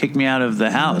guys kicked me out of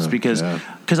the house because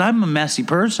I'm a messy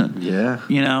person. Yeah.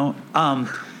 You know.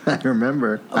 I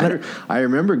remember. I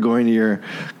remember going to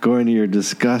your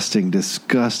disgusting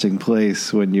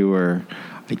place when you were.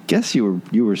 I guess you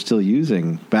were still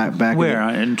using back where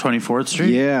in 24th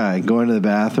Street. Yeah, going to the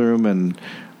bathroom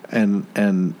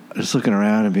and just looking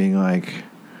around and being like,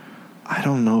 I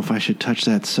don't know if I should touch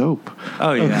that soap.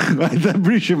 Oh yeah, I'm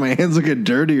pretty sure my hands will get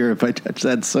dirtier if I touch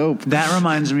that soap. That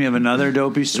reminds me of another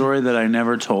Dopey story that I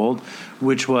never told,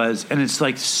 which was, and it's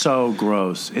like so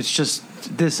gross. It's just.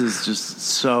 This is just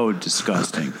so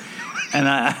disgusting. And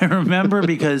I remember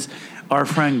because our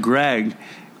friend Greg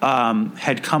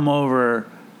had come over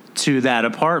to that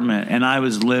apartment, and I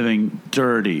was living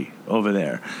dirty over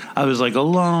there. I was like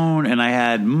alone, and I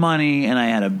had money, and I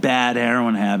had a bad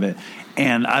heroin habit,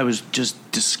 and I was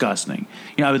just disgusting.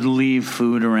 You know, I would leave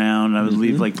food around. I would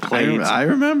leave like plates. I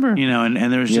remember. You know, and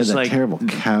there was just that like terrible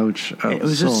couch. Oh, it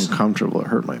was so uncomfortable. It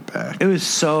hurt my back. It was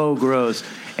so gross.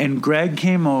 And Greg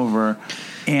came over,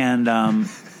 and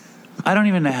I don't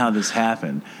even know how this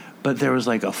happened, but there was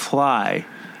like a fly,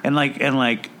 and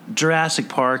like Jurassic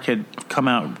Park had come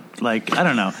out. Like I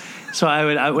don't know. So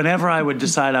whenever I would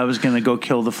decide I was going to go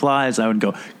kill the flies, I would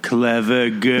go, "Clever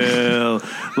girl,"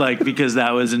 like because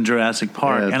that was in Jurassic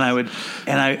Park. Yes.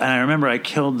 And I remember I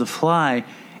killed the fly,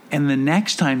 and the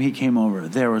next time he came over,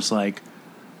 there was like,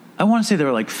 I want to say there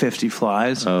were like 50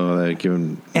 flies. Oh, they give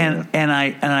him. And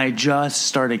I just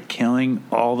started killing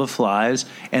all the flies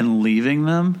and leaving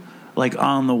them like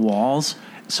on the walls,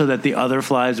 so that the other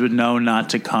flies would know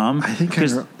not to come. I think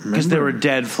because there were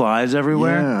dead flies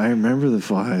everywhere. Yeah, I remember the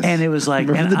flies. And it was like,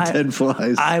 dead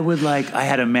flies. I would like, I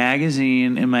had a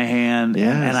magazine in my hand,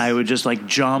 and I would just like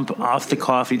jump off the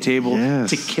coffee table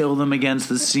to kill them against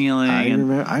the ceiling. I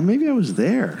remember. Maybe I was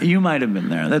there. You might have been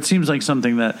there. That seems like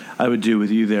something that I would do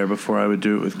with you there before I would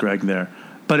do it with Greg there.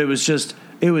 But it was just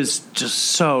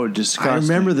so disgusting. I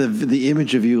remember the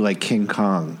image of you like King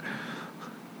Kong.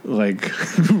 Like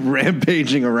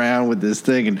rampaging around with this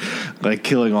thing and like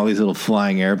killing all these little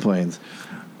flying airplanes.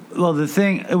 Well,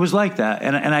 it was like that,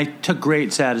 and I took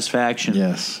great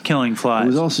satisfaction. Killing flies. It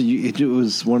was also it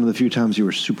was one of the few times you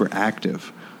were super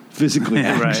active, physically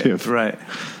active. Right.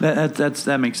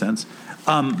 That makes sense.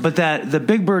 But the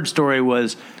Big Bird story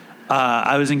was,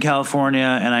 I was in California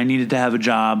and I needed to have a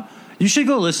job. You should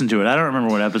go listen to it. I don't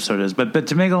remember what episode it is, but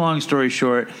to make a long story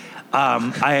short,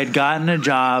 I had gotten a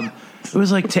job. It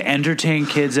was like to entertain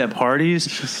kids at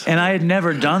parties, and I had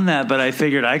never done that, but I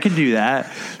figured I could do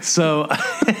that. So,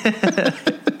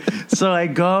 so I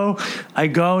go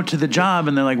to the job,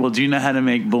 and they're like, "Well, do you know how to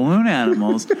make balloon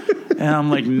animals?" And I'm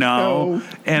like, "No."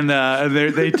 And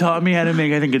they taught me how to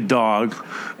make, I think, a dog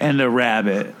and a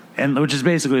rabbit, and which is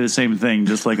basically the same thing,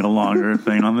 just like a longer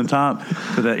thing on the top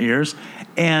for the ears,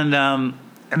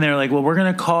 And they're like, well, we're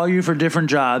going to call you for different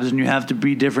jobs, and you have to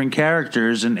be different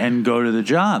characters and go to the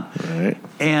job. Right.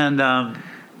 And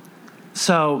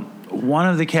so one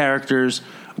of the characters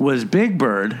was Big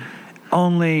Bird,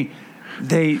 only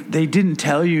they didn't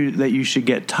tell you that you should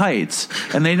get tights,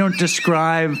 and they don't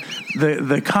describe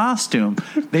the costume.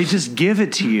 They just give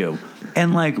it to you.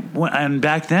 And and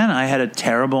back then I had a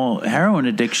terrible heroin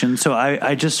addiction, so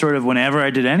I just sort of, whenever I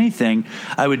did anything,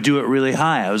 I would do it really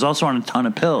high. I was also on a ton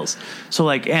of pills, so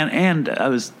and I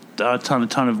was a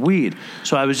ton of weed,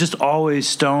 so I was just always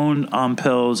stoned on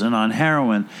pills and on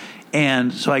heroin.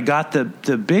 And so I got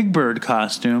the Big Bird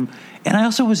costume, and I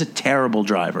also was a terrible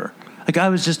driver. Like, I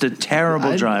was just a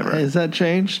terrible driver. Has that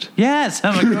changed? Yes,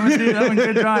 I'm a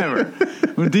good driver.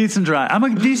 I'm a decent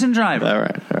driver. All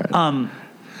right.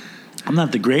 I'm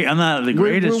not the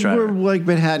greatest driver. We're like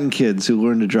Manhattan kids who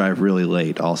learn to drive really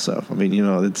late. Also, I mean,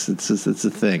 it's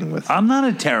a thing with. I'm not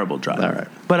a terrible driver. All right.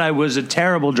 But I was a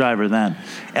terrible driver then,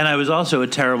 and I was also a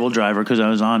terrible driver because I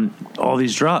was on all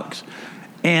these drugs,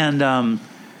 and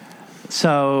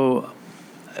so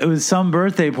it was some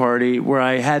birthday party where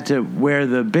I had to wear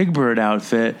the Big Bird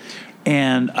outfit,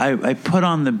 and I put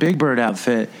on the Big Bird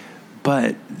outfit,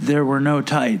 but there were no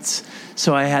tights,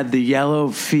 so I had the yellow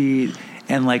feet.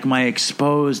 And like my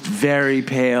exposed, very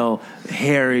pale,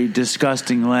 hairy,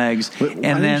 disgusting legs. Why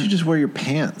didn't you just wear your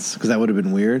pants? Because that would have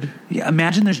been weird. Yeah,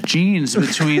 imagine there's jeans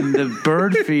between the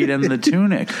bird feet and the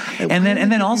tunic, and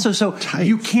then also so tight.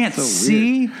 You can't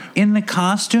see in the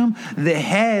costume. The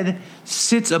head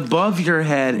sits above your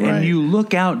head, and you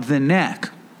look out the neck.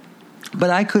 but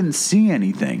I couldn't see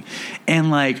anything.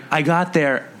 And, like, I got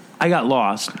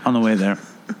lost on the way there.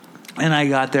 And I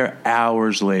got there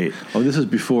hours late. Oh, this is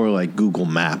before, like, Google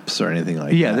Maps or anything like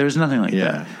that. Yeah, there was nothing like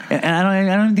that. And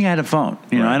I don't think I had a phone.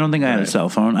 You know, I don't think I had a cell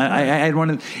phone. I had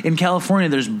one of, in California,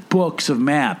 there's books of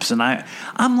maps, and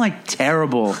I'm like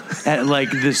terrible at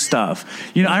like this stuff.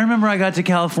 You know, I remember I got to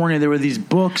California, there were these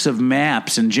books of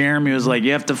maps, and Jeremy was like,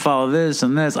 you have to follow this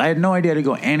and this. I had no idea how to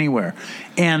go anywhere.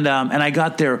 And I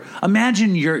got there.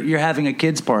 Imagine you're having a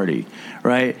kids party,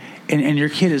 right? And your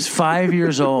kid is 5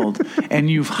 years old, and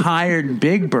you've hired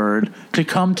Big Bird to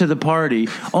come to the party.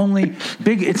 Only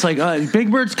it's like Big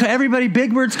Bird's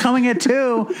coming at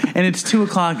 2, and it's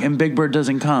 2:00, and Big Bird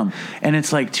doesn't come, and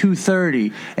it's like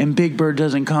 2:30, and Big Bird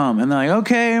doesn't come, and they're like,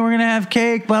 okay, we're gonna have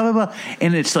cake, blah blah blah,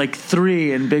 and it's like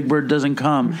 3, and Big Bird doesn't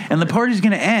come, and the party's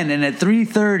gonna end, and at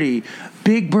 3:30.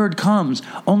 Big Bird comes,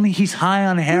 only he's high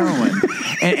on heroin,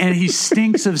 and he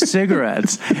stinks of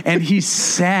cigarettes, and he's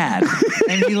sad,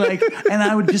 and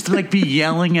I would just like be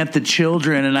yelling at the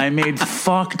children, and I made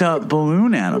fucked up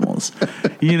balloon animals,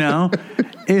 you know.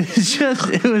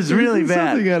 It was really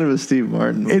bad. Something out of a Steve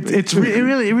Martin movie. It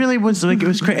really was like, it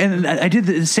was crazy. And I did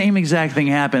the same exact thing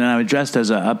happen, and I was dressed as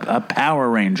a Power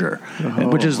Ranger,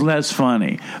 which is less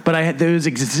funny. But it was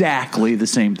exactly the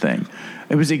same thing.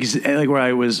 It was like where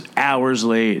I was hours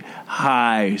late,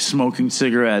 high, smoking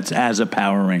cigarettes as a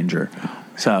Power Ranger.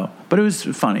 So, but it was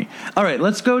funny. All right,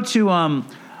 let's go to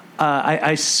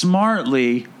I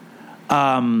smartly.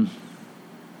 What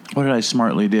did I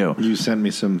smartly do? You sent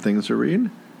me some things to read?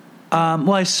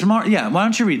 Why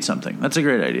don't you read something? That's a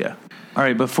great idea. All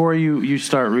right, before you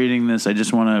start reading this, I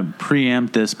just want to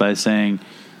preempt this by saying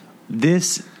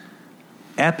this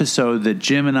episode that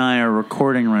Jim and I are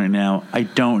recording right now, I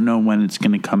don't know when it's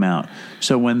going to come out.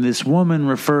 So when this woman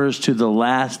refers to the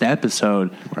last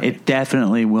episode, It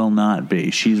definitely will not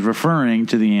be. She's referring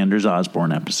to the Anders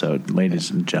Osborne episode,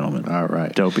 ladies and gentlemen. All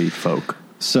right. Dopey folk.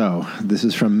 So, this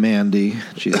is from Mandy.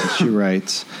 She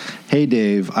writes, "Hey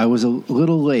Dave, I was a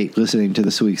little late listening to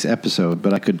this week's episode,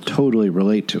 but I could totally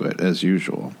relate to it, as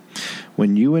usual.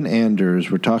 When you and Anders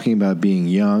were talking about being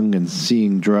young and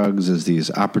seeing drugs as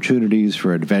these opportunities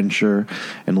for adventure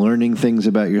and learning things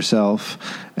about yourself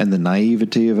and the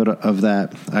naivety of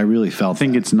that, I really felt that. I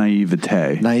think it's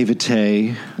naivete.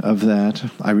 Naivete of that.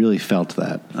 I really felt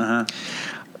that. Uh-huh.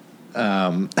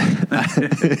 I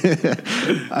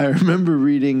remember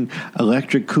reading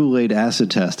Electric Kool-Aid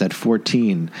Acid Test at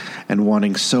 14 and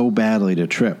wanting so badly to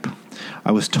trip.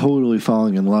 I was totally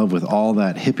falling in love with all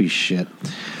that hippie shit.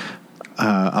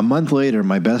 A month later,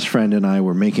 my best friend and I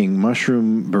were making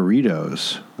mushroom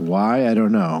burritos. Why? I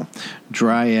don't know.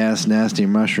 Dry-ass, nasty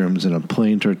mushrooms in a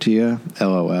plain tortilla.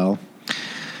 LOL.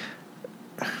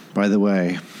 By the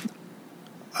way,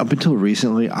 up until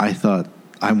recently, I thought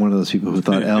I'm one of those people who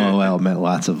thought LOL meant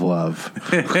lots of love.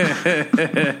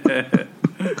 It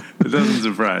doesn't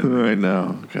surprise me. I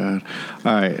know. God.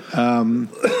 All right.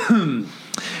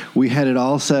 We had it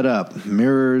all set up.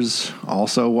 Mirrors.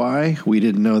 Also why? We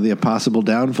didn't know the possible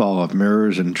downfall of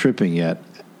mirrors and tripping yet.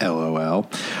 LOL.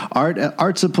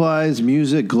 Art supplies,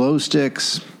 music, glow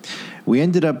sticks. We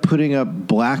ended up putting up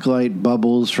blacklight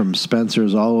bubbles from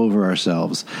Spencer's all over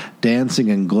ourselves, dancing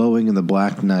and glowing in the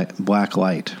black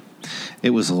light. It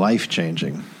was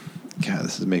life-changing. God,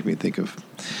 this is making me think of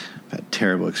I've had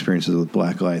terrible experiences with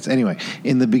black lights. Anyway,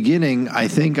 in the beginning, I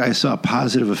think I saw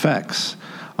positive effects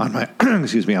on my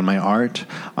on my art,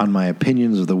 on my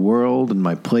opinions of the world and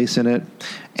my place in it,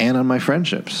 and on my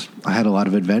friendships. I had a lot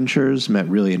of adventures, met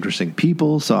really interesting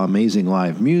people, saw amazing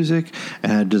live music,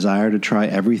 and had a desire to try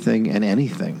everything and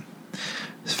anything.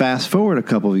 Fast forward a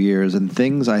couple of years, and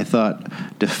things I thought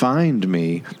defined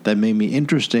me that made me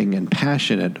interesting and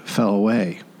passionate fell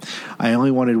away. I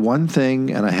only wanted one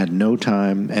thing, and I had no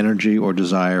time, energy, or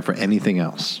desire for anything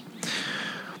else.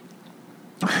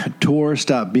 Tour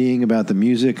stopped being about the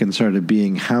music and started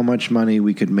being how much money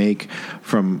we could make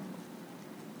from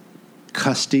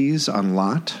custies on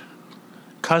lot.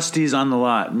 Custies on the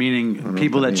lot, meaning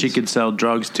people that she could sell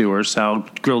drugs to or sell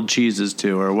grilled cheeses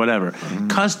to or whatever.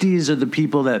 Custies are the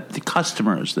people the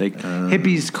customers.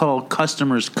 Hippies call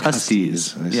customers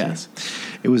custies. Yes.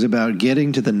 It was about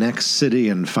getting to the next city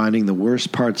and finding the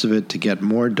worst parts of it to get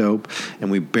more dope,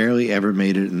 and we barely ever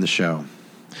made it in the show.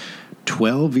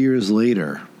 12 years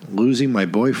later, losing my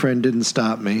boyfriend didn't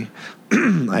stop me.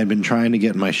 I had been trying to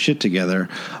get my shit together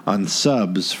on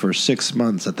subs for 6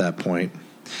 months at that point.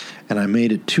 And I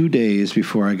made it 2 days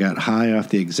before I got high off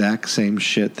the exact same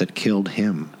shit that killed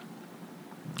him.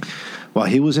 While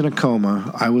he was in a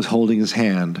coma, I was holding his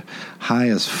hand, high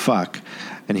as fuck,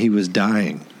 and he was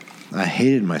dying. I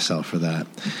hated myself for that,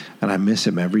 and I miss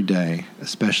him every day,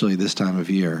 especially this time of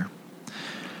year.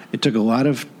 It took a lot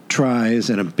of tries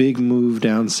and a big move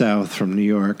down south from New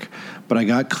York, but I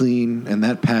got clean, and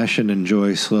that passion and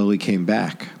joy slowly came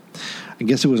back. I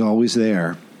guess it was always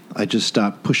there. I just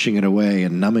stopped pushing it away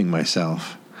and numbing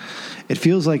myself. It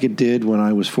feels like it did when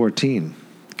I was 14,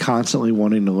 constantly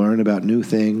wanting to learn about new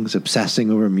things,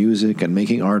 obsessing over music and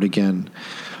making art again.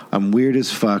 I'm weird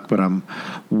as fuck, but I'm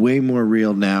way more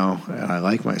real now, and I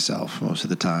like myself most of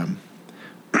the time.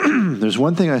 There's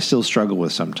one thing I still struggle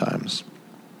with sometimes.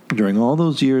 During all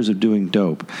those years of doing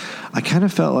dope, I kind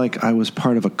of felt like I was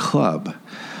part of a club.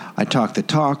 I talked the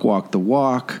talk, walked the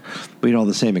walk. We had all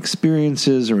the same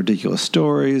experiences and ridiculous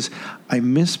stories. I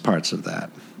miss parts of that.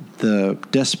 The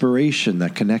desperation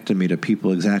that connected me to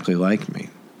people exactly like me.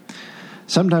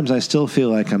 Sometimes I still feel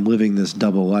like I'm living this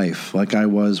double life, like I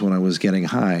was when I was getting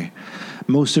high.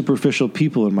 Most superficial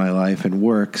people in my life and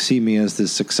work see me as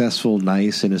this successful,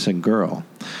 nice, innocent girl.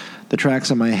 The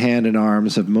tracks on my hand and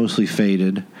arms have mostly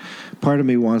faded. Part of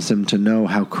me wants them to know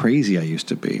how crazy I used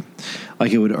to be,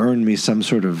 like it would earn me some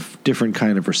sort of different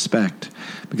kind of respect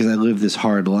because I live this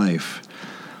hard life.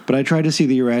 But I try to see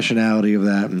the irrationality of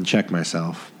that and check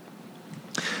myself.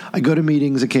 I go to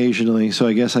meetings occasionally, so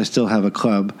I guess I still have a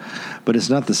club, but it's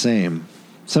not the same.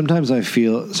 Sometimes it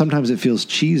feels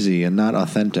cheesy and not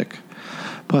authentic.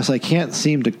 Plus, I can't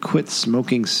seem to quit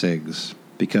smoking cigs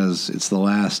because it's the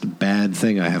last bad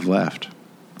thing I have left.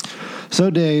 So,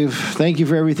 Dave, thank you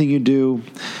for everything you do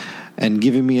and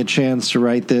giving me a chance to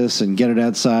write this and get it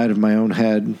outside of my own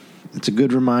head. It's a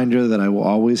good reminder that I will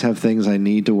always have things I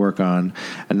need to work on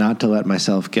and not to let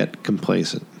myself get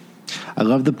complacent. I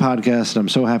love the podcast, and I'm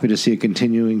so happy to see it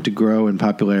continuing to grow in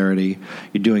popularity.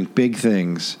 You're doing big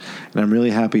things, and I'm really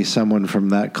happy someone from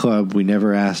that club we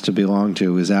never asked to belong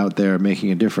to is out there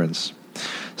making a difference.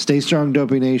 Stay strong,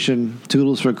 Dopey Nation.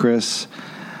 Toodles for Chris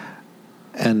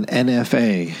and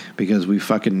NFA, because we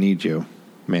fucking need you,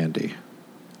 Mandy.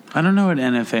 I don't know what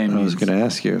NFA means. I was going to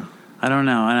ask you. I don't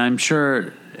know, and I'm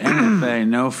sure NFA,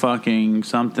 no fucking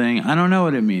something. I don't know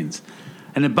what it means,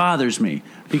 and it bothers me.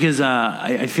 Because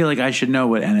I feel like I should know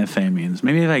what NFA means.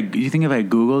 Maybe you think if I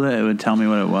Googled it, it would tell me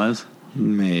what it was?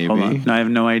 Maybe. Hold on. No, I have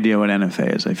no idea what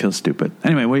NFA is. I feel stupid.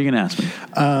 Anyway, what are you going to ask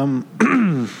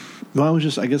me? Well,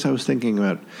 I guess I was thinking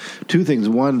about two things.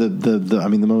 One,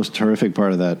 the most horrific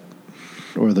part of that,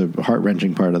 or the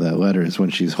heart-wrenching part of that letter is when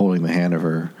she's holding the hand of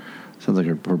sounds like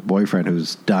her boyfriend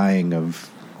who's dying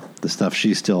of the stuff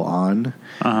she's still on.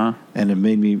 Uh-huh. And it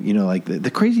made me, like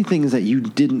the crazy thing is that you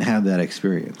didn't have that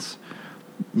experience.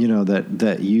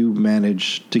 That you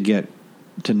managed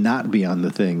to not be on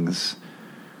the things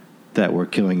that were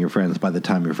killing your friends by the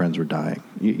time your friends were dying.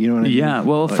 You know what I mean? Yeah.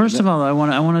 Well, first of all, I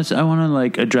want to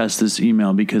like address this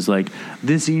email because like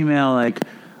this email, like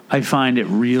I find it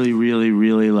really, really,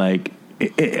 really like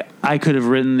I could have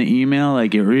written the email.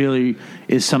 Like it really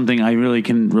is something I really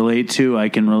can relate to. I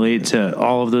can relate to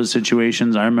all of those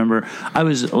situations. I remember I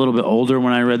was a little bit older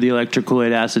when I read the electric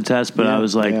acid test, but I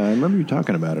was like, yeah, I remember you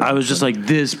talking about it. I was just like,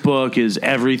 this book is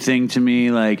everything to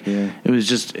me. Like it was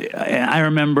just, I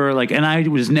remember like, and I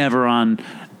was never on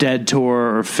Dead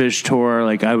tour or Fish tour.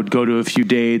 Like I would go to a few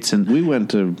dates, and we went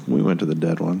to the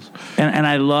Dead ones. And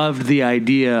I loved the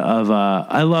idea of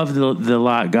I loved the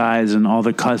Lot Guys and all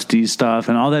the Custody stuff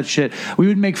and all that shit. We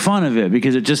would make fun of it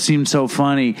because it just seemed so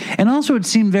funny, and also it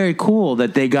seemed very cool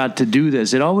that they got to do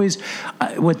this. It always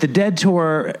what the Dead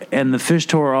tour and the Fish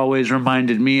tour always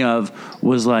reminded me of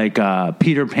was like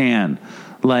Peter Pan.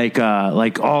 Like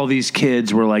all these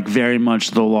kids were like very much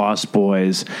the Lost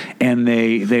Boys, and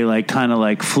they like kind of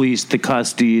like fleeced the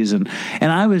Custodies, and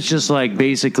I was just like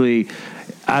basically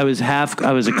I was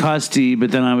a Custody,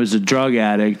 but then I was a drug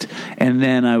addict, and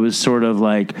then I was sort of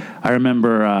like I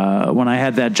remember when I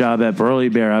had that job at Burley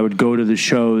Bear, I would go to the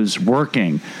shows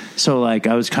working, so like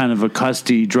I was kind of a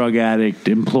Custody drug addict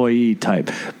employee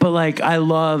type, but like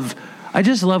I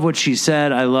just love what she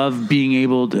said. I love being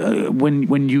able to,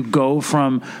 when you go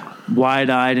from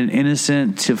wide-eyed and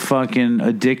innocent to fucking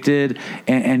addicted,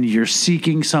 and you're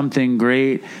seeking something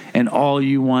great, and all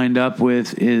you wind up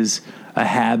with is a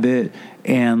habit,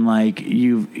 and like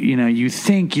you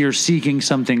think you're seeking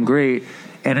something great,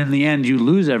 and in the end you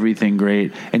lose everything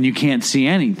great, and you can't see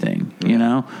anything. You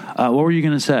know, what were you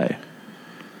gonna say?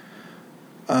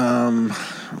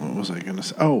 What was I going to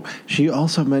say? Oh, she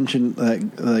also mentioned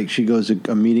like she goes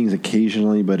to meetings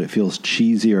occasionally, but it feels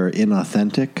cheesy or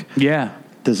inauthentic. Yeah.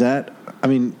 Does that? I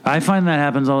mean, I find that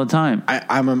happens all the time.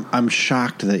 I'm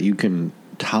shocked that you can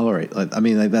tolerate. Like, I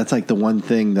mean, like that's like the one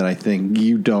thing that I think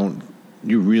you don't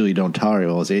really don't tolerate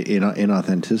well is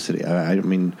inauthenticity. I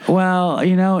mean, well,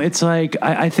 it's like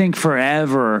I think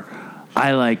forever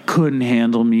I like couldn't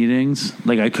handle meetings.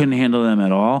 Like I couldn't handle them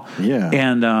at all. Yeah.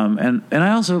 And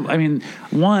I also, I mean,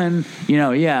 one,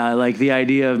 like the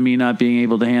idea of me not being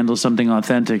able to handle something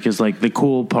authentic is like the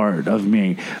cool part of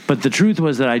me. But the truth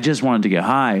was that I just wanted to get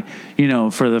high.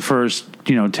 For the first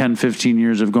 10, 15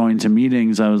 years of going to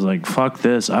meetings, I was like, fuck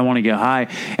this. I want to get high.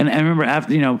 And I remember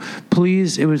after,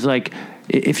 please, it was like,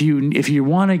 if you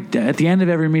want to, at the end of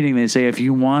every meeting, they say, if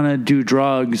you want to do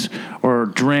drugs or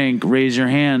drink, raise your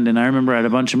hand. And I remember at a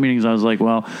bunch of meetings, I was like,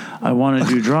 well, I want to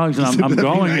do drugs and I'm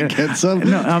going. Get some?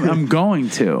 No, I'm going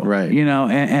to. Right.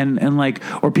 And like,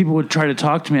 or people would try to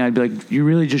talk to me. I'd be like, you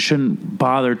really just shouldn't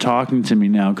bother talking to me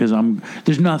now because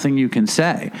there's nothing you can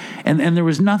say. And there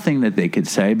was nothing that they could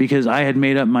say because I had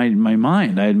made up my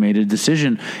mind. I had made a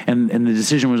decision and the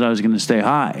decision was I was going to stay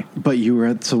high. But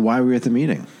so why were you at the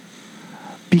meeting?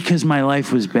 Because my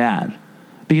life was bad.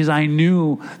 Because I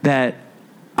knew that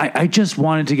I just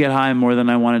wanted to get high more than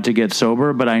I wanted to get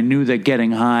sober, but I knew that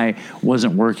getting high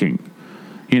wasn't working.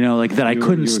 Like that I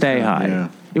couldn't stay high. Yeah.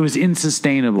 It was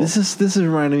insustainable. This is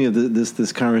reminding me of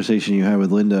this conversation you had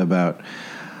with Linda about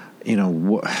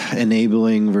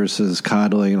enabling versus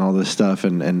coddling and all this stuff,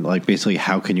 and like basically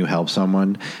how can you help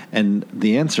someone? And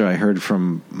the answer I heard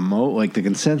from like the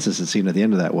consensus it seemed at the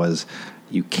end of that was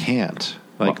you can't.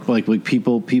 Like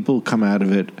people come out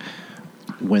of it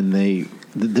when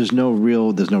there's no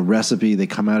recipe. They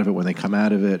come out of it when they come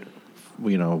out of it,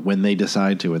 when they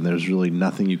decide to, and there's really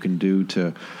nothing you can do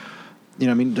to,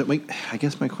 I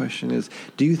guess my question is,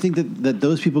 do you think that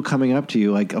those people coming up to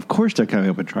you, like, of course they're coming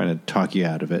up and trying to talk you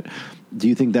out of it. Do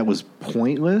you think that was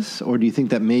pointless, or do you think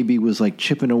that maybe was like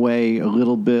chipping away a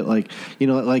little bit, like,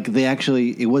 like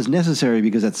it was necessary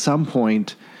because at some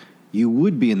point you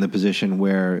would be in the position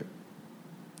where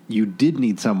you did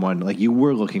need someone, like you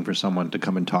were looking for someone to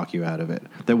come and talk you out of it.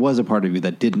 There was a part of you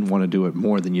that didn't want to do it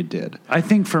more than you did. I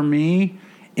think for me,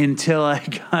 until I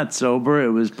got sober, it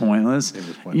was pointless.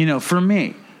 For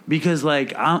me, because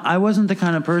like I wasn't the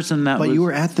kind of person that. But you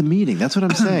were at the meeting. That's what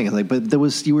I'm saying. Like, but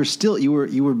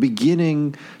you were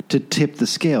beginning to tip the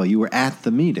scale. You were at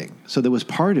the meeting, so there was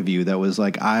part of you that was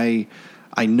like, I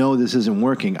know this isn't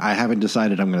working. I haven't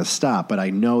decided I'm going to stop, but I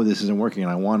know this isn't working,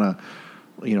 and I want to.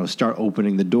 Start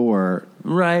opening the door.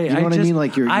 Right. You know what I mean?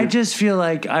 Like I just feel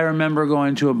like I remember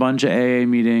going to a bunch of AA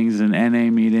meetings and NA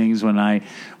meetings when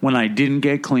I didn't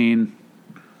get clean.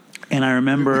 And I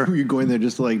remember were you going there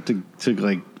just like to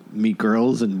like meet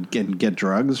girls and get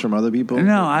drugs from other people?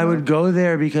 No, I would go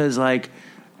there because like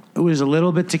it was a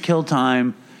little bit to kill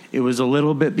time. It was a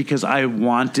little bit because I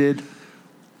wanted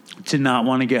to not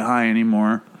want to get high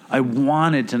anymore. I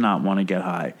wanted to not want to get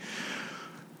high.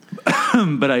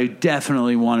 But I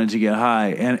definitely wanted to get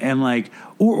high, and like,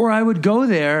 or I would go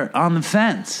there on the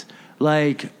fence,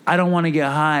 like I don't want to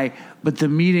get high, but the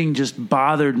meeting just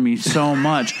bothered me so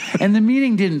much, and the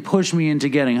meeting didn't push me into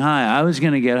getting high. I was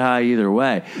going to get high either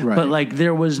way, right. But like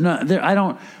there was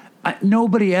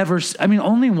nobody ever. I mean,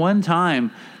 only one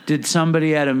time did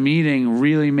somebody at a meeting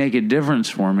really make a difference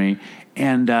for me,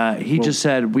 and he just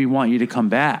said, "We want you to come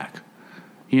back."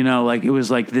 Like it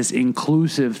was like this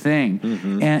inclusive thing,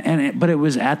 but it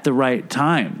was at the right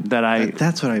time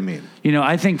that's what I mean.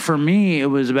 I think for me it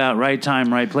was about right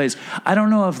time, right place. I don't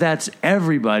know if that's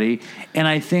everybody, and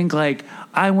I think like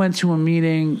I went to a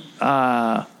meeting.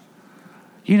 I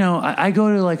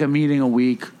go to like a meeting a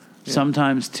week,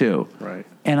 sometimes two. Right.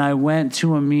 And I went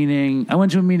to a meeting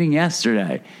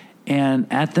yesterday, and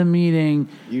at the meeting,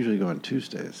 you usually go on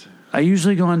Tuesdays. I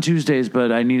usually go on Tuesdays,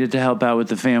 but I needed to help out with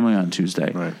the family on Tuesday.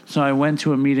 Right. So I went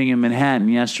to a meeting in Manhattan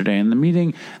yesterday, and the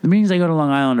meetings I go to Long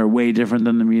Island are way different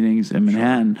than the meetings in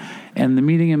Manhattan. Sure. And the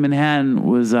meeting in Manhattan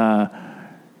was,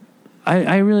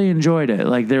 I really enjoyed it.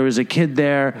 Like there was a kid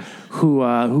there who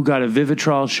got a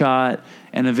Vivitrol shot,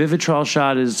 and a Vivitrol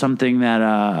shot is something that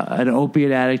an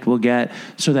opiate addict will get,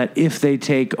 so that if they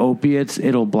take opiates,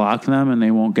 it'll block them and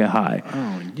they won't get high.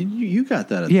 Oh, you got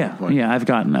that at some point. Yeah, I've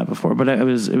gotten that before, but it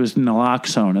was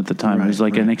naloxone at the time. Right, it was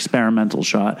like an experimental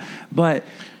shot. But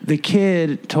the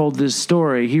kid told this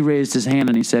story. He raised his hand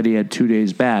and he said he had 2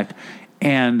 days back,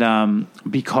 and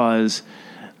because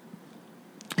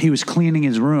he was cleaning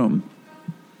his room,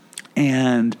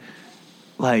 and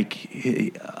like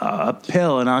a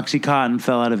pill, an Oxycontin,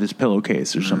 fell out of his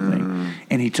pillowcase or something,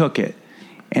 and he took it,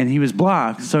 and he was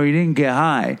blocked, so he didn't get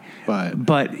high,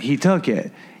 but he took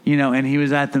it, and he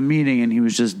was at the meeting, and he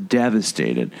was just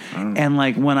devastated. And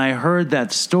like when I heard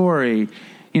that story,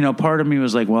 part of me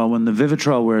was like, well, when the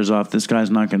Vivitrol wears off, this guy's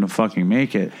not going to fucking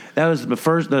make it. That was the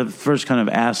first kind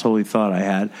of assholey thought I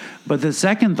had. But the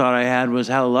second thought I had was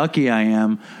how lucky I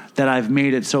am that I've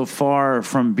made it so far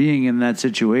from being in that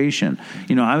situation.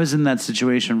 I was in that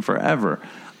situation forever.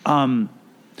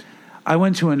 I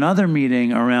went to another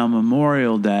meeting around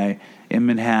Memorial Day in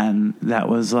Manhattan that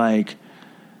was like,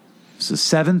 it's a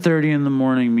 7:30 in the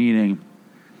morning meeting.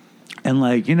 And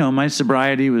my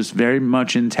sobriety was very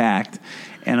much intact.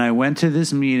 And I went to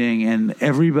this meeting and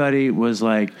everybody was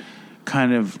like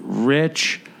kind of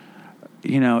rich,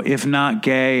 if not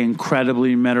gay,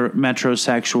 incredibly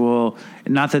metrosexual.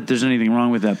 Not that there's anything wrong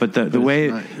with that, but the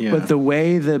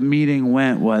way the meeting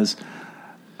went was,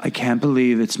 I can't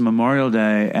believe it's Memorial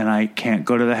Day and I can't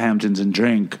go to the Hamptons and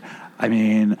drink. I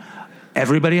mean,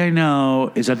 everybody I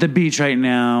know is at the beach right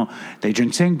now. They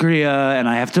drink sangria, and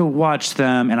I have to watch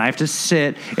them, and I have to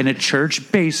sit in a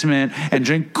church basement and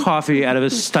drink coffee out of a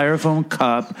styrofoam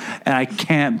cup, and I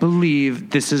can't believe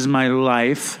this is my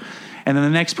life. And then the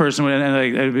next person would,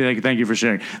 I'd be like, thank you for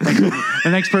sharing.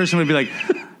 The next person would be like,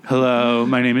 hello,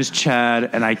 my name is Chad,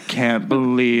 and I can't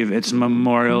believe it's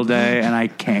Memorial Day, and I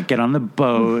can't get on the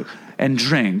boat and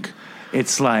drink.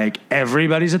 It's like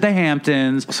everybody's at the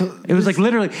Hamptons. It was like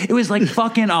literally, it was like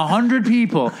fucking 100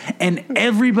 people, and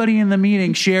everybody in the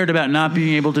meeting shared about not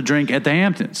being able to drink at the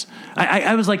Hamptons.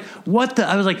 I was like, what the?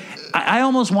 I was like, I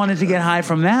almost wanted to get high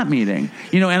from that meeting,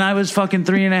 and I was fucking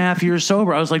 3.5 years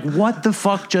sober. I was like, what the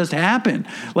fuck just happened?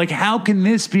 Like, how can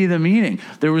this be the meeting?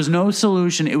 There was no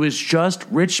solution. It was just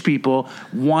rich people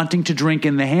wanting to drink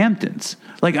in the Hamptons.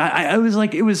 Like I was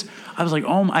like,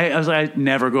 I'd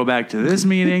never go back to this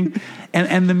meeting.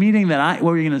 And the meeting what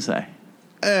were you going to say?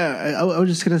 I was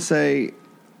just going to say,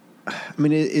 I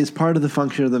mean, is part of the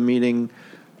function of the meeting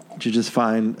to just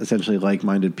find essentially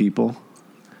like-minded people?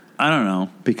 I don't know.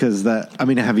 Because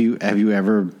have you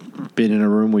ever been in a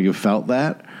room where you felt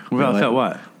that? Felt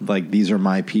what? Like, these are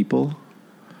my people?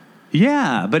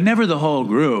 Yeah, but never the whole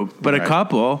group, but right. A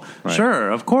couple. Right. Sure,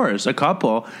 of course, a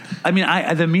couple. I mean,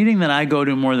 the meeting that I go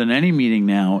to more than any meeting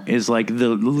now is like the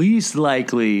least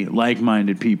likely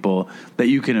like-minded people that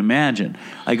you can imagine.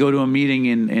 I go to a meeting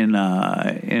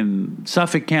in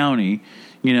Suffolk County,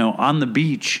 on the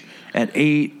beach at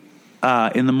 8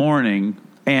 in the morning,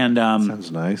 and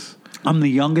sounds nice. I'm the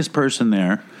youngest person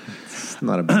there. It's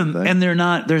not a bad thing. And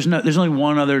there's only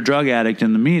one other drug addict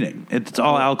in the meeting. It's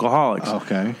all alcoholics.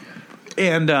 Okay.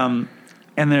 And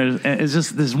it's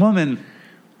just this woman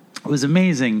was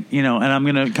amazing, and I'm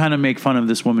going to kind of make fun of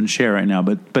this woman's share right now,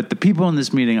 but the people in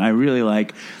this meeting I really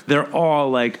like. They're all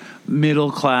like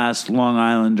middle class Long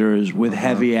Islanders with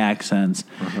heavy accents,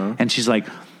 and she's like,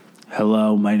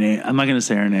 "Hello, my name." I'm not going to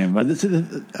say her name, but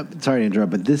sorry to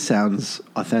interrupt, but this sounds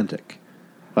authentic.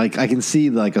 Like, I can see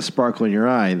like a sparkle in your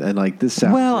eye, and like this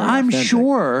sounds. Well, I'm authentic.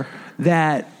 Sure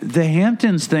that the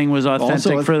Hamptons thing was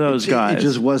authentic also, for those guys. It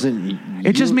just wasn't.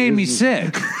 It just made me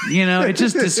sick. It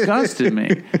just disgusted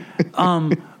me.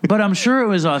 But I'm sure it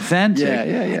was authentic.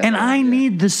 Yeah. And I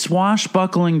need the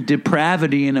swashbuckling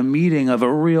depravity in a meeting of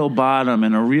a real bottom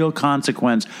and a real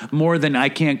consequence more than I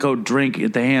can't go drink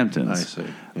at the Hamptons. I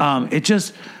see. It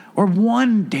just. Or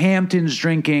one Hamptons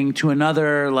drinking to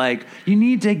another, like, you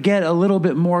need to get a little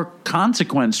bit more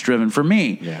consequence driven for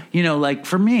me. Yeah.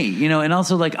 For me, and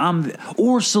also like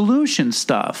or solution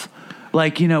stuff.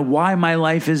 Like, why my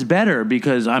life is better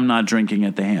because I'm not drinking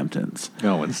at the Hamptons.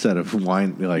 No, instead of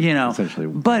wine, like, essentially.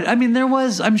 But I mean,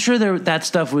 I'm sure that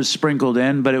stuff was sprinkled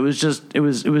in, but it was just, it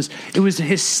was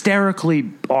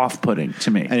hysterically off-putting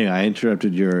to me. Anyway, I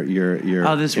interrupted your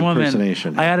this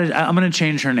impersonation. Woman, I'm going to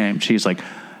change her name. She's like,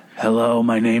 hello,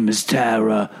 my name is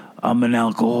Tara. I'm an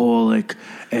alcoholic,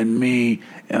 and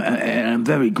I'm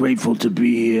very grateful to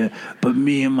be here. But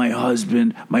me and my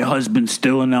husband's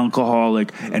still an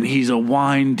alcoholic, and he's a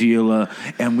wine dealer.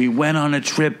 And we went on a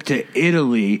trip to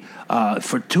Italy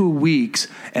for 2 weeks,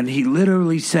 and he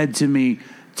literally said to me,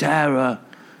 Tara,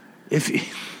 he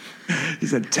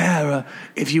said, Tara,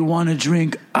 if you want to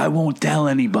drink, I won't tell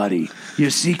anybody.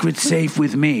 Your secret's safe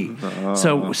with me.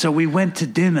 So we went to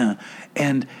dinner,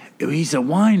 and he's a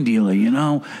wine dealer,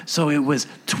 So it was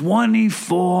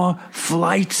 24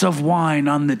 flights of wine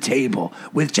on the table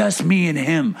with just me and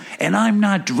him. And I'm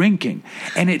not drinking.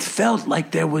 And it felt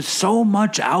like there was so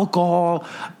much alcohol.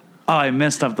 Oh, I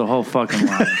messed up the whole fucking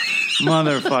line.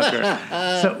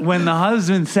 Motherfucker. So when the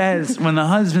husband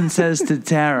says to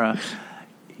Tara,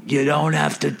 you don't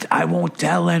have to, I won't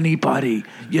tell anybody.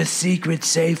 Your secret's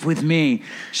safe with me.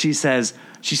 She says,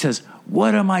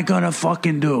 what am I going to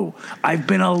fucking do? I've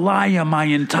been a liar my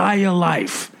entire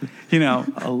life. You know,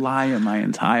 a liar my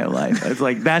entire life. It's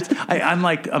like, I'm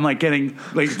like getting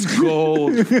like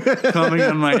gold coming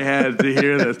on my head to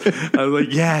hear this. I was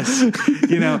like, yes,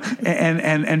 you know,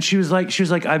 and she was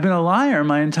like, I've been a liar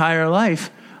my entire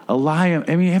life. A liar.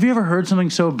 I mean, have you ever heard something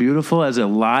so beautiful as a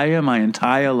liar my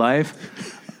entire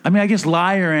life? I mean, I guess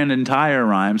liar and entire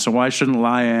rhyme, so why shouldn't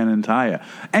liar and entire?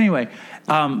 Anyway,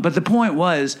 but the point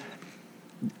was,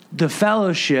 the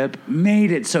fellowship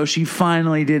made it so she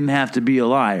finally didn't have to be a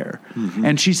liar. Mm-hmm.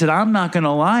 And she said, I'm not going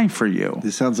to lie for you.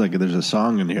 This sounds like there's a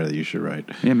song in here that you should write.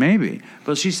 Yeah, maybe.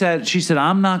 But she said,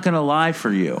 I'm not going to lie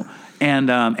for you.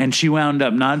 And she wound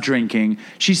up not drinking.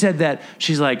 She said that,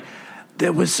 she's like,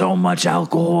 there was so much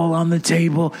alcohol on the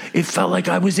table, it felt like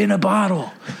I was in a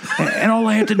bottle. And all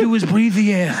I had to do was breathe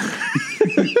the air.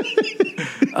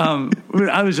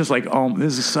 I was just like, oh,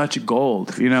 this is such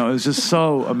gold. You know, it was just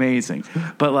so amazing.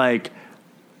 But like,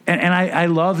 and I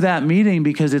love that meeting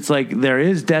because it's like there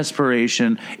is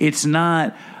desperation. It's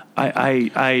not,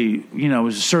 I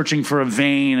was searching for a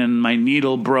vein and my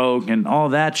needle broke and all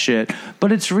that shit.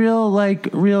 But it's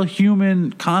real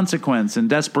human consequence and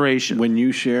desperation. When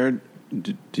you shared,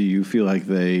 do you feel like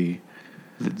they...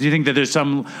 Do you think that there's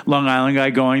some Long Island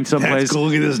guy going someplace? That's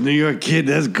gold. Look at this New York kid.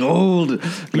 That's gold.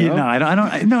 No, I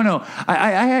don't. No.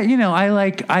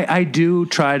 I do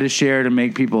try to share to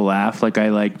make people laugh. Like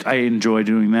I enjoy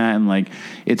doing that, and like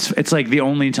it's like the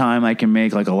only time I can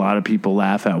make like a lot of people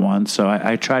laugh at once. So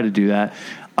I try to do that.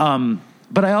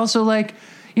 But I also like,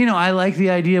 I like the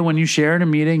idea when you share in a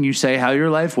meeting, you say how your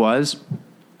life was,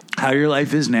 how your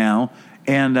life is now,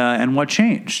 and what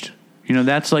changed.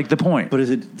 That's like the point. But is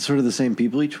it sort of the same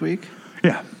people each week?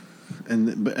 Yeah.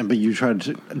 But you try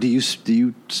to. Do you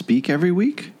speak every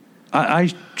week?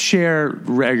 I share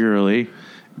regularly.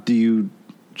 Do you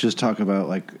just talk about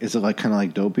like? Is it like kind of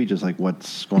like Dopey? Just like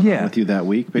what's going on with you that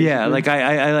week? Basically? Yeah. Like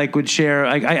I like would share.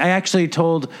 I actually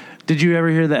told. Did you ever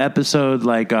hear the episode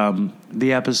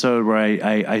the episode where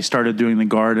I started doing the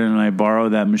garden and I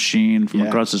borrowed that machine from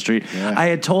across the street? Yeah.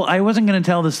 I wasn't going to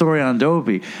tell the story on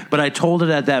Dopey, but I told it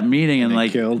at that meeting and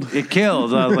like it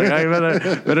killed. I was like, I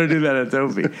better do that at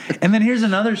Dopey. And then here's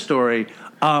another story.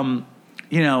 One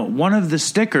of the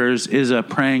stickers is a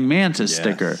praying mantis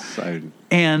sticker.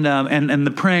 And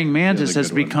the praying mantis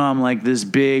has become like this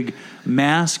big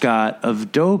mascot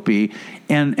of Dopey.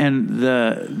 And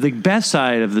the best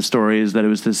side of the story is that it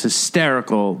was this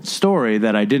hysterical story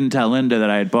that I didn't tell Linda that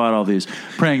I had bought all these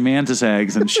praying mantis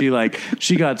eggs, and she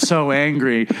got so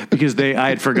angry because I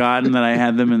had forgotten that I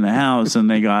had them in the house and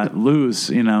they got loose,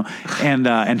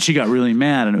 and she got really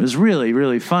mad, and it was really,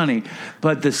 really funny.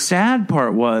 But the sad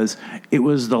part was it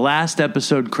was the last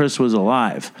episode Chris was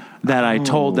alive that I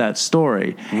told that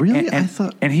story. Really?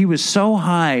 And he was so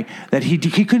high that he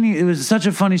couldn't. It was such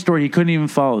a funny story. He couldn't even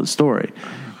follow the story.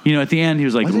 At the end, he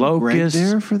was like, Locust. Greg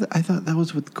there for I thought that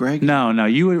was with Greg. No,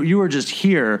 you were just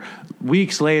here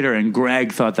weeks later, and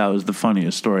Greg thought that was the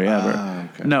funniest story ever.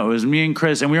 Okay. No, it was me and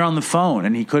Chris, and we were on the phone,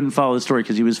 and he couldn't follow the story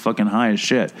because he was fucking high as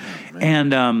shit. Oh,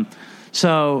 and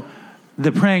so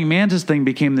the praying mantis thing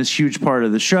became this huge part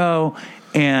of the show.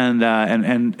 And there's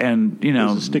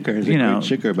a sticker. There's a great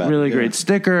sticker about really great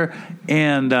sticker.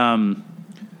 And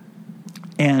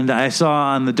I saw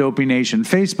on the Dopey Nation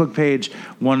Facebook page,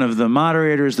 one of the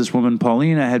moderators, this woman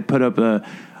Paulina, had put up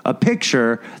a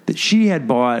picture that she had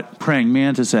bought praying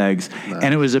mantis eggs,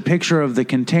 and it was a picture of the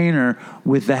container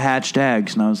with the hatched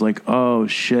eggs. And I was like, oh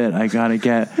shit, I gotta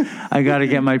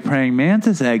get my praying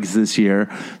mantis eggs this year.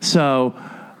 So.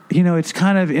 It's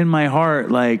kind of in my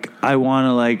heart, like, I want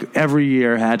to, like, every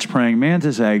year hatch praying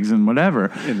mantis eggs and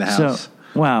whatever. In the house.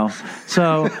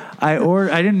 So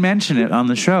I didn't mention it on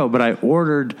the show, but I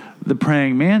ordered the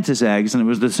praying mantis eggs, and it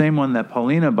was the same one that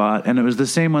Paulina bought, and it was the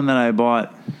same one that I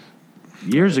bought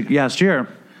last year.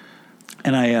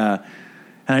 And I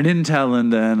didn't tell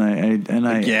Linda, and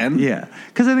I again? Yeah,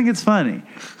 because I think it's funny.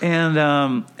 And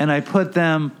I put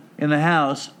them in the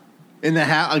house. In the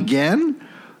house again?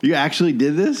 You actually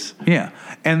did this? Yeah.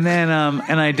 And then,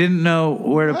 and I didn't know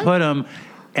where to put them,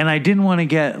 and I didn't want to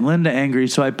get Linda angry,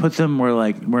 so I put them where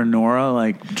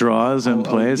Nora, draws and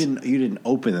plays. You didn't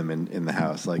open them in the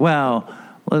house. Well,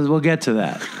 we'll get to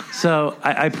that. So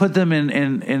I put them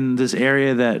in this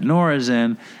area that Nora's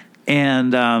in,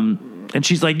 and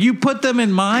she's like, you put them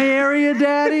in my area,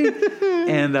 Daddy?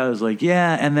 And I was like,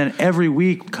 yeah. And then every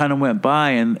week kind of went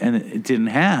by and it didn't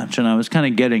hatch. And I was kind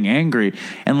of getting angry.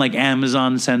 And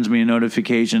Amazon sends me a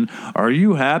notification. Are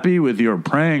you happy with your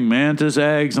praying mantis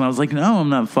eggs? And I was like, no, I'm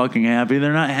not fucking happy.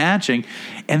 They're not hatching.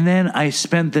 And then I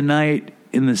spent the night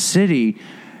in the city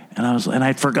And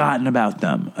I'd forgotten about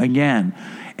them again.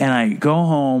 And I go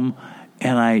home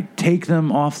and I take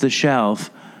them off the shelf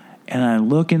and I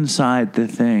look inside the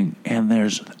thing and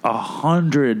there's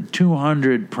 100,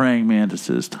 200 praying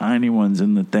mantises, tiny ones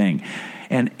in the thing.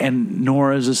 And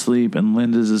Nora's asleep and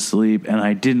Linda's asleep, and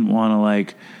I didn't want to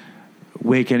like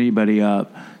wake anybody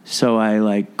up. So I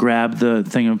like grabbed the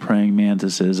thing of praying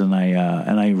mantises and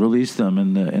I released them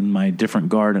in my different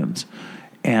gardens.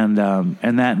 And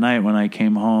that night when I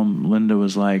came home, Linda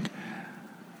was like,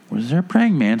 "Was there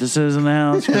praying mantises in the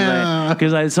house?"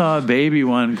 Because I saw a baby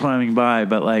one climbing by.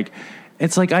 But like,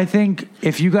 it's like, I think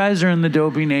if you guys are in the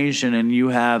Dopey Nation and you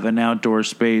have an outdoor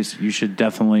space, you should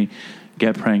definitely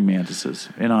get praying mantises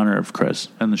in honor of Chris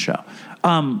and the show.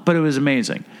 But it was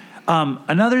amazing.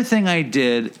 Another thing I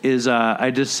did is I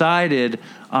decided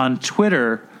on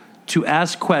Twitter to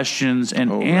ask questions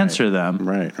and answer them.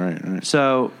 Right.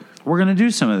 So we're going to do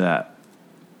some of that.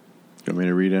 You want me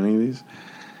to read any of these?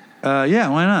 Yeah,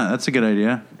 why not? That's a good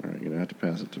idea. All right, you're going to have to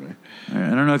pass it to me. I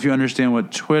don't know if you understand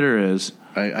what Twitter is.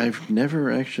 I've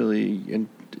never actually...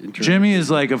 Jimmy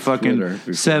is like a fucking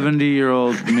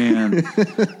 70-year-old man.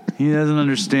 He doesn't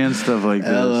understand stuff like this.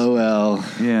 LOL.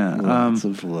 Yeah. Lots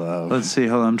of love. Let's see.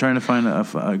 Hold on. I'm trying to find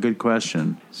a good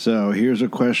question. So here's a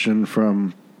question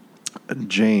from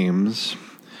James.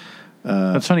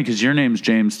 That's funny because your name's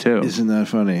James, too. Isn't that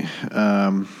funny?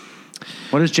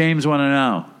 What does James want to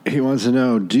know? He wants to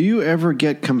know, do you ever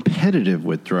get competitive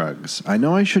with drugs? I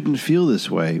know I shouldn't feel this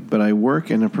way, but I work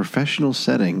in a professional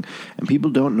setting, and people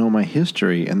don't know my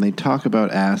history, and they talk about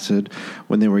acid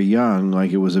when they were young like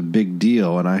it was a big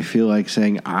deal, and I feel like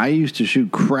saying, I used to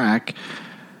shoot crack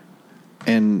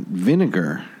and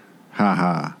vinegar. Ha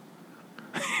ha.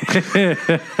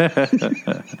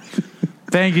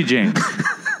 Thank you, James.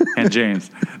 And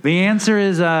James. The answer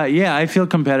is, yeah, I feel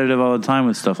competitive all the time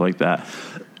with stuff like that.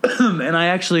 And I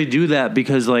actually do that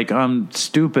because, like, I'm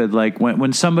stupid. Like,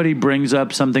 when somebody brings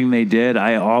up something they did,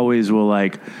 I always will,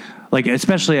 like,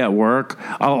 especially at work,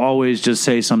 I'll always just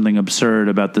say something absurd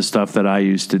about the stuff that I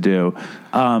used to do.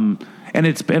 And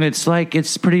it's like,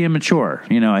 it's pretty immature,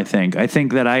 you know, I think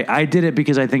that I did it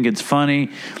because I think it's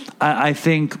funny. I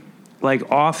think,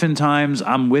 like, oftentimes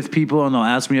I'm with people and they'll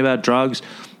ask me about drugs,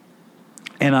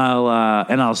 and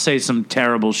I'll say some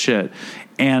terrible shit,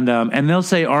 and they'll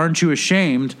say, "Aren't you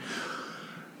ashamed?"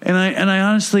 And I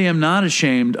honestly am not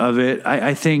ashamed of it.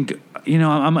 I think, you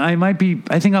know,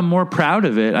 I think I'm more proud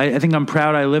of it. I think I'm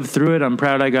proud I lived through it. I'm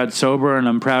proud I got sober, and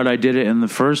I'm proud I did it in the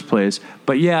first place.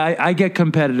 But yeah, I get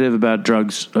competitive about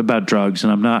drugs,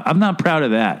 and I'm not proud of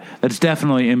that. That's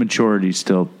definitely immaturity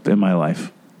still in my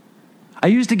life. I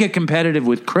used to get competitive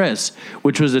with Chris,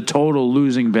 which was a total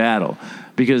losing battle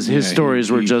because his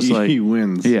stories were just like... He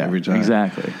wins every time.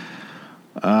 Exactly.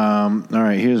 All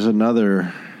right, here's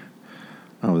another...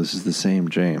 Oh, this is the same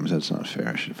James. That's not fair.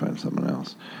 I should find someone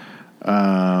else.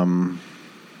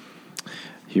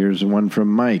 Here's one from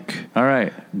Mike. All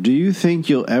right. Do you think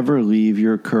you'll ever leave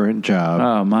your current job?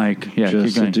 Oh, Mike. Yeah,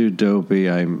 just to do Dopey.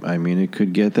 I mean, it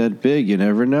could get that big. You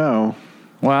never know.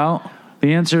 Well...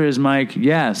 The answer is, Mike,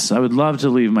 yes, I would love to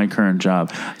leave my current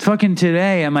job. Fucking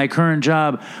today at my current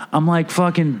job, I'm like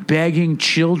fucking begging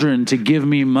children to give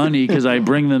me money because I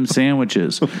bring them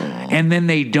sandwiches. And then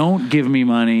they don't give me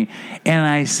money. And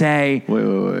I say...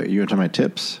 Wait. You were talking about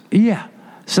tips? Yeah.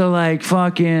 So like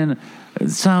fucking...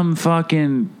 Some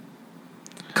fucking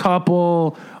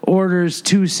couple orders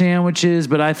 2 sandwiches,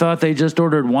 but I thought they just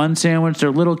ordered 1 sandwich.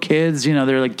 They're little kids, you know,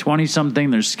 they're like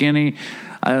 20-something, they're skinny.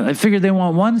 I figured they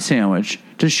want 1 sandwich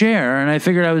to share, and I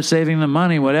figured I was saving them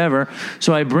money, whatever.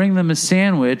 So I bring them a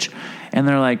sandwich, and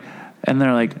they're like,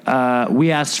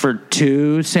 we asked for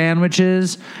 2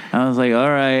 sandwiches. I was like, all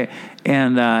right,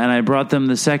 and I brought them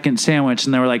the second sandwich,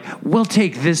 and they were like, we'll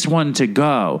take this one to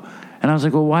go. And I was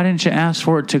like, well, why didn't you ask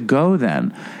for it to go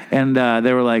then? And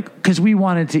they were like, because we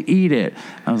wanted to eat it.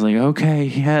 I was like, okay,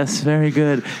 yes, very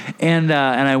good. And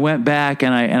I went back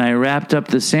and I wrapped up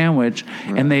the sandwich,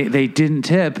 right. And they didn't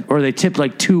tip, or they tipped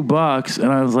like $2.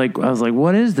 And I was like,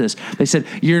 what is this? They said,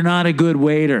 you're not a good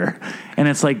waiter. And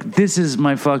it's like, this is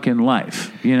my fucking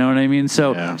life. You know what I mean?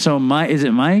 So is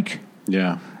it Mike?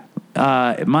 Yeah.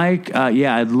 Mike,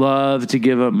 yeah, I'd love to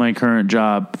give up my current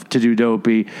job to do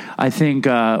Dopey. I think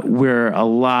we're a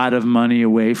lot of money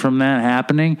away from that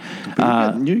happening.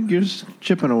 You're just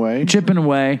chipping away,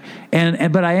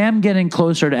 but I am getting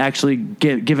closer to actually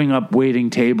giving up waiting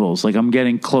tables. Like, I'm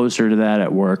getting closer to that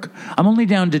at work. I'm only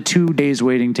down to 2 days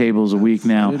waiting tables a week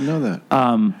now. I didn't know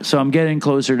that. So I'm getting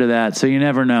closer to that. So you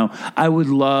never know. I would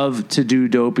love to do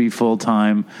Dopey full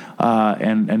time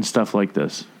and stuff like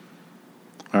this.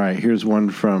 All right, here's one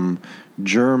from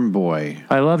Germ Boy.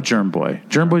 I love Germ Boy.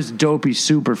 Germ Boy's a Dopey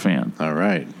super fan. All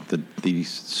right. The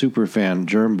super fan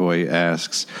Germ Boy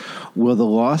asks, will the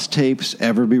lost tapes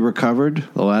ever be recovered?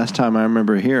 The last time I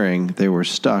remember hearing, they were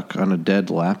stuck on a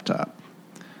dead laptop.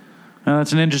 Now,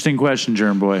 that's an interesting question,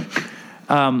 Germ Boy.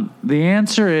 The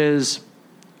answer is,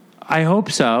 I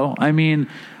hope so. I mean,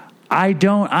 I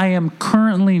am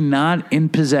currently not in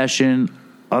possession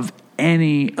of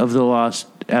any of the lost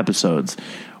episodes.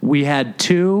 We had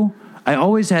 2. I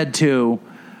always had 2,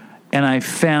 and I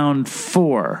found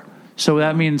 4. So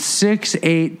that means 6,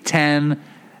 8, 10,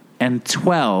 and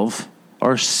 12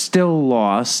 are still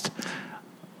lost.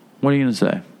 What are you going to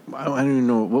say? I don't even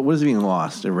know. What does it mean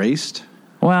lost? Erased?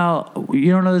 Well, you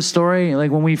don't know the story?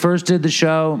 Like when we first did the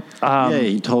show... yeah,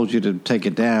 he told you to take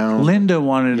it down. Linda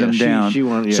wanted him down. She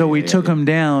wanted, so we took him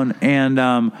down, and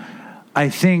I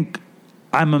think...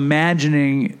 I'm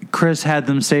imagining Chris had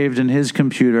them saved in his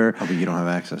computer. Oh, but you don't have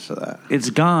access to that. It's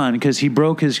gone because he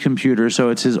broke his computer,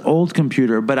 so it's his old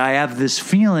computer. But I have this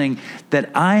feeling that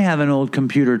I have an old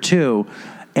computer, too,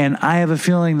 and I have a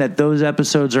feeling that those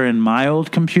episodes are in my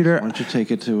old computer. Why don't you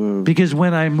take it to a... Because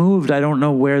when I moved, I don't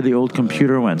know where the old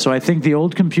computer went. So I think the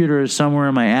old computer is somewhere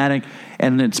in my attic,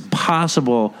 and it's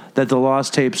possible that the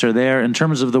lost tapes are there. In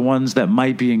terms of the ones that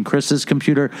might be in Chris's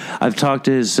computer, I've talked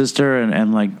to his sister,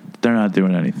 and like... they're not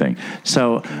doing anything.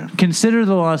 So consider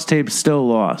the lost tapes still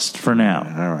lost for now.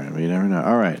 All right. We never know.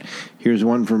 All right. Here's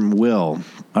one from Will.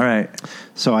 All right.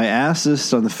 So I asked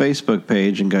this on the Facebook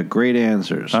page and got great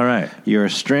answers. All right. You're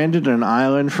stranded on an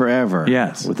island forever.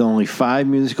 Yes. With only 5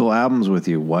 musical albums with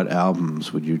you. What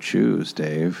albums would you choose,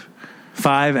 Dave?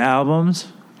 5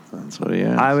 albums? That's what he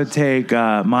asked. I would take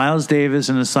Miles Davis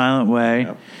in a Silent Way.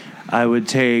 Yep. I would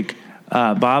take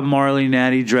Bob Marley,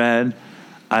 Natty Dread.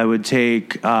 I would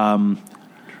take... Not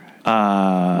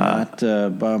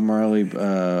Bob Marley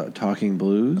Talking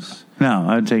Blues? No,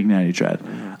 I would take Natty Dread.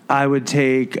 I would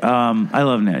take... I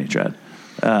love Natty Dread.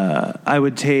 I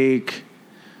would take...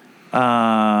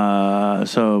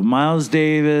 so Miles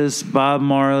Davis, Bob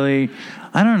Marley...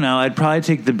 I don't know. I'd probably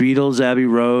take the Beatles, Abbey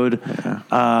Road,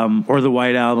 or the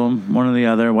White Album, one or the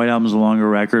other. White Album's a longer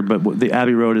record, but the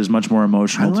Abbey Road is much more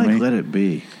emotional to me. I like Let It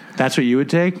Be. That's what you would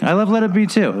take? I love Let It Be,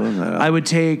 too. I would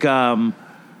take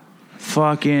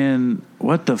fucking...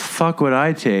 What the fuck would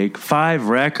I take? 5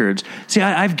 records. See,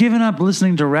 I've given up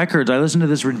listening to records. I listen to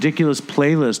this ridiculous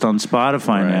playlist on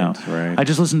Spotify now. Right. I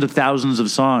just listen to thousands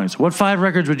of songs. What 5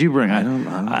 records would you bring?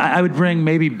 I would bring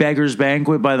maybe Beggar's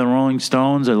Banquet by the Rolling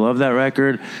Stones. I love that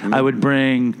record. I would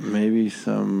bring... Maybe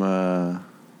some...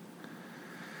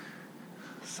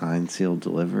 Signed, Sealed,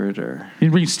 Delivered, or...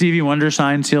 You'd bring Stevie Wonder,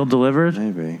 Signed, Sealed, Delivered?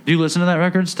 Maybe. Do you listen to that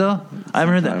record still? I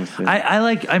haven't heard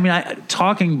that.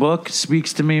 Talking Book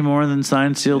speaks to me more than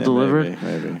Signed, Sealed, Delivered.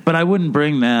 Maybe. But I wouldn't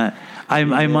bring that. I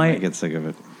might get sick of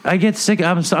it. I get sick.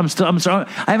 I'm still. I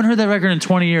haven't heard that record in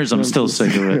 20 years. I'm still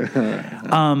sick of it.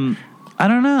 I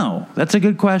don't know. That's a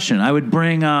good question. I would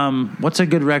bring... what's a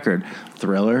good record?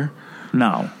 Thriller?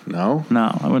 No,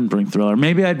 I wouldn't bring Thriller.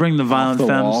 Maybe I'd bring the Violent Femmes.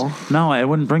 Wall? No, I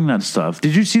wouldn't bring that stuff.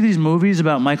 Did you see these movies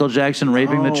about Michael Jackson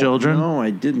raping the children? No, I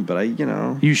didn't. But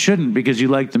you shouldn't because you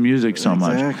like the music so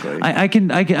much. Exactly. I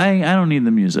don't need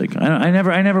the music. I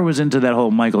never was into that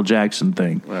whole Michael Jackson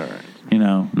thing. All right.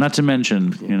 Not to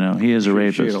mention, he is a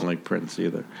rapist. You don't like Prince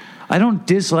either. I don't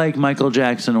dislike Michael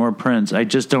Jackson or Prince. I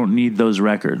just don't need those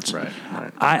records. Right.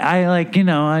 I like,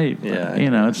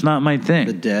 it's not my thing.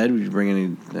 The Dead, would you bring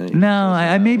any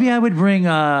no, maybe I would bring,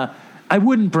 I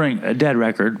wouldn't bring a Dead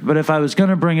record, but if I was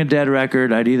going to bring a Dead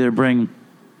record, I'd either bring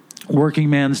Working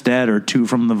Man's Dead or Two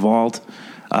from the Vault,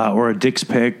 or a Dick's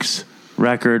Picks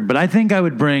record. But I think I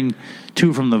would bring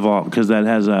Two from the Vault because that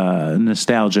has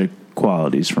nostalgic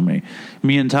qualities for me.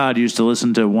 Me and Todd used to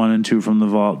listen to 1 and 2 from the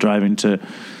Vault driving to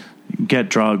get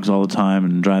drugs all the time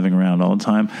and driving around all the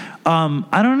time.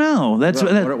 I don't know. What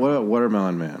about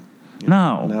Watermelon Man?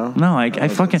 No. I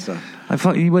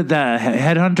fucking with that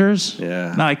Headhunters.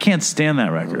 Yeah. No, I can't stand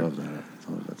that record. I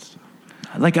love that stuff.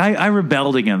 Like I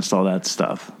rebelled against all that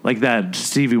stuff, like that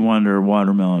Stevie Wonder,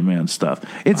 Watermelon Man stuff.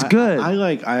 It's good.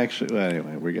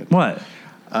 Anyway, we're good. What?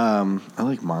 I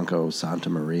like Manco Santa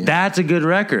Maria. That's a good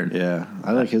record. Yeah,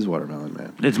 I like his Watermelon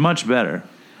Man. It's much better.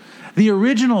 The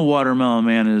original Watermelon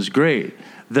Man is great.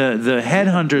 The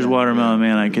Headhunters Watermelon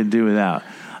Man I could do without.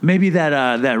 Maybe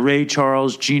that Ray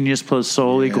Charles Genius plus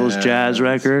Soul equals Jazz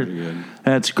record.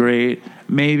 That's great.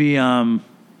 Maybe I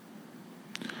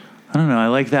don't know. I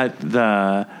like that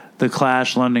the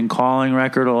Clash London Calling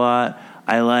record a lot.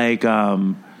 I like I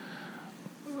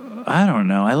don't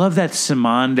know. I love that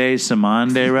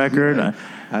Simande record.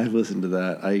 I've listened to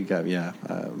that. I got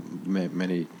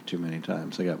many too many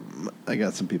times. I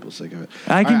got some people sick of it.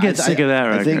 I can get sick of that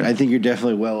record. I think you're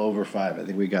definitely well over 5. I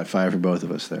think we got 5 for both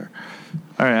of us there.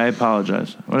 All right, I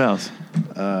apologize. What else?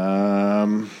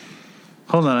 Hold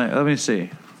on, let me see.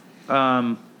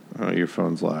 Your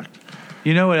phone's locked.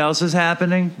 You know what else is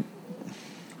happening?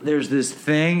 There's this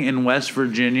thing in West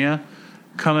Virginia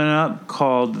coming up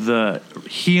called the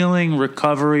Healing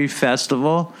Recovery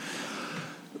Festival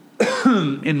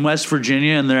in West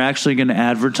Virginia, and they're actually going to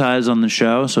advertise on the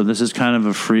show, so this is kind of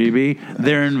a freebie. Nice.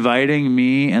 They're inviting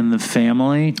me and the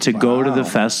family to go to the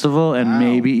festival and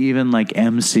maybe even like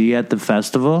MC at the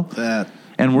festival.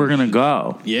 And we're going to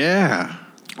go. Yeah.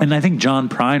 And I think John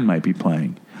Prine might be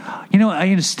playing. You know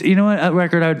what a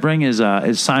record I would bring is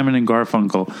Simon and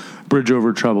Garfunkel, Bridge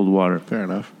Over Troubled Water. Fair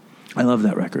enough. I love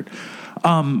that record.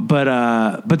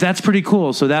 But that's pretty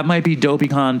cool. So that might be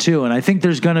DopeyCon too. And I think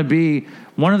there's going to be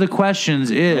one of the questions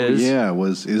is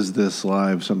is this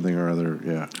live something or other?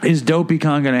 Yeah. Is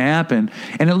DopeyCon going to happen?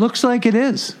 And it looks like it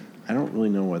is. I don't really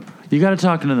know what. You got to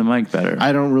talk into the mic better.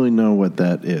 I don't really know what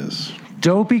that is.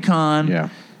 DopeyCon. Yeah.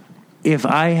 If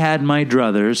I had my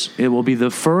druthers, it will be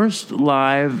the first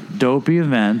live Dopey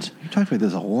event. You talked about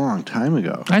this a long time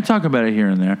ago. I talk about it here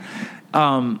and there.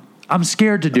 I'm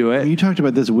scared to do it. You talked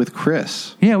about this with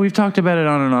Chris. Yeah, we've talked about it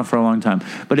on and off for a long time.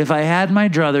 But if I had my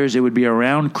druthers, it would be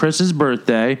around Chris's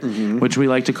birthday, which we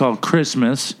like to call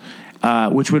Christmas,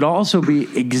 which would also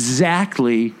be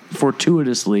exactly,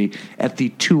 fortuitously, at the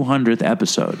 200th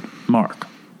episode mark.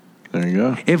 There you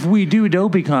go. If we do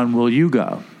DopeyCon, will you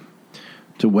go?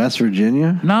 To West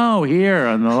Virginia? No, here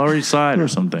on the Lower East Side or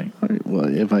something. Well,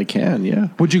 if I can, yeah.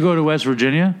 Would you go to West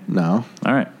Virginia? No.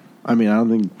 All right. I mean, I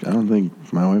don't think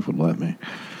my wife would let me.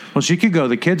 Well, she could go.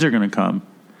 The kids are going to come.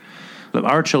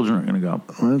 Our children are going to go.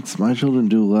 Well, my children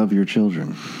do love your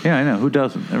children. Yeah, I know. Who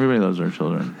doesn't? Everybody loves our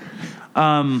children.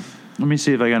 Let me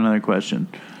see if I got another question.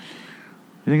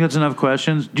 You think that's enough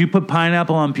questions? Do you put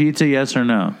pineapple on pizza, yes or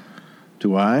no?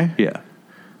 Do I? Yeah.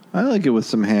 I like it with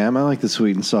some ham. I like the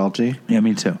sweet and salty. Yeah,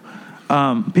 me too.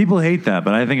 People hate that,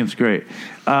 but I think it's great.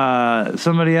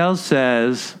 Somebody else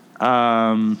says,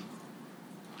 what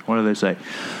do they say?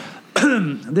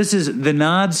 This is the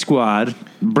Nod Squad.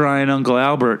 Brian Uncle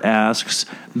Albert asks,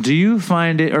 do you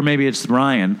find it, or maybe it's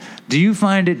Ryan, do you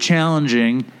find it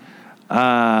challenging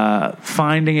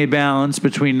finding a balance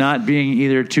between not being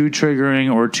either too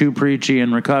triggering or too preachy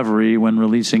in recovery when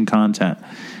releasing content?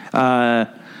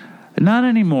 Not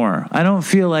anymore. I don't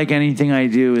feel like anything I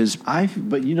do is...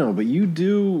 But you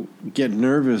do get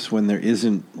nervous when there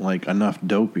isn't, like, enough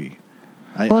Dopey.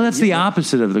 That's the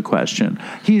opposite of the question.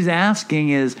 He's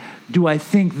asking is, do I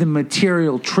think the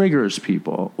material triggers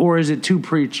people, or is it too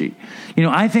preachy?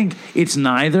 I think it's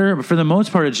neither, but for the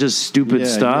most part, it's just stupid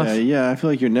stuff. Yeah, I feel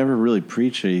like you're never really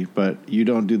preachy, but you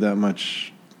don't do that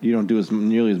much... You don't do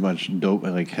nearly as much dope,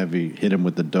 like heavy, hit him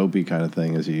with the Dopey kind of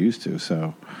thing as you used to,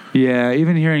 so... Yeah,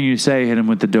 even hearing you say hit him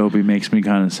with the Dopey makes me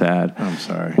kind of sad. I'm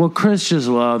sorry. Well, Chris just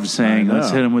loves saying,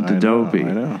 let's hit him with the Dopey.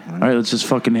 I know. All right, let's just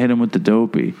fucking hit him with the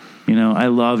Dopey. I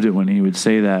loved it when he would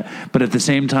say that. But at the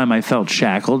same time, I felt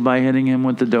shackled by hitting him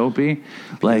with the Dopey.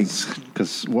 Why?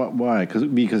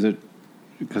 Because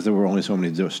there were only so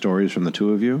many stories from the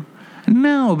two of you?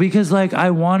 No, because, I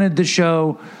wanted the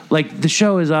show... the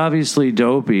show is obviously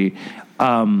Dopey,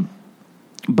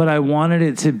 but I wanted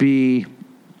it to be...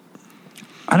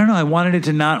 I don't know, I wanted it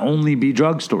to not only be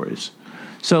drug stories.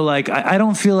 So, I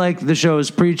don't feel like the show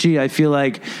is preachy. I feel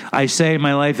like I say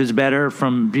my life is better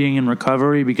from being in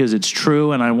recovery because it's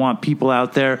true, and I want people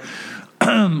out there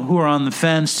who are on the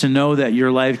fence to know that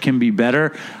your life can be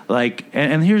better.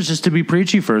 And here's just to be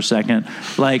preachy for a second.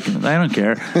 I don't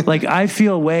care. I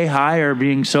feel way higher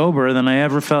being sober than I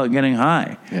ever felt getting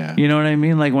high. Yeah. You know what I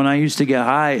mean? When I used to get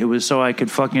high, it was so I could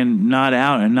fucking nod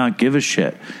out and not give a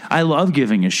shit. I love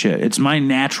giving a shit. It's my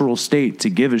natural state to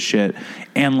give a shit.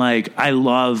 And I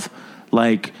love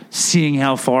seeing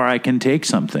how far I can take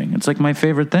something. It's my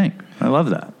favorite thing. I love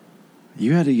that.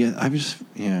 You had to get,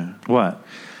 What?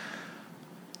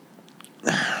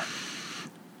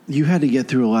 You had to get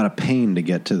through a lot of pain to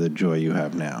get to the joy you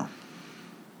have now.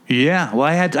 Yeah, well,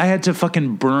 I had to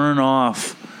fucking burn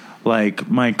off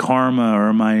my karma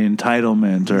or my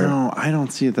entitlement. Or no, I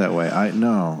don't see it that way.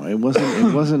 It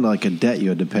wasn't like a debt you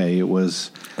had to pay. It was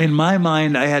in my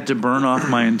mind. I had to burn off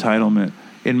my entitlement.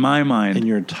 In my mind, in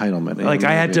your entitlement,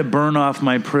 I had to burn off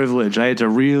my privilege. I had to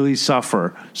really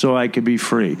suffer so I could be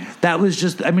free. That was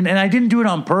just, and I didn't do it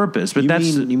on purpose. But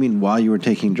you mean while you were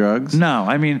taking drugs? No,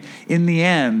 in the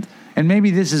end, and maybe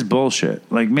this is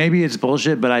bullshit. Maybe it's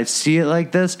bullshit, but I see it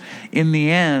like this. In the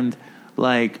end,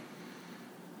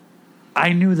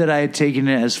 I knew that I had taken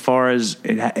it as far as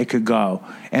it could go,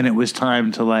 and it was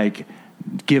time to like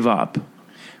give up.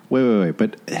 Wait.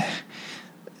 But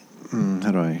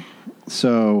how do I?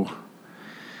 So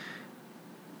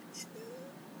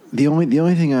the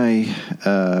only thing I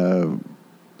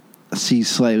see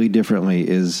slightly differently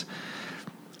is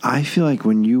I feel like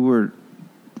when you were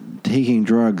taking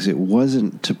drugs, it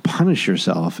wasn't to punish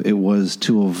yourself; it was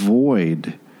to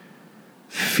avoid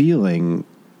feeling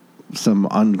some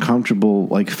uncomfortable,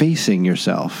 like facing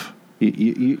yourself.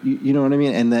 You know what I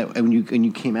mean? And that when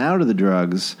you came out of the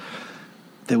drugs,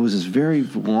 there was this very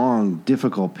long,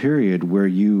 difficult period where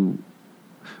you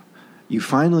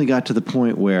finally got to the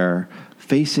point where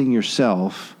facing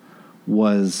yourself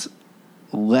was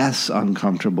less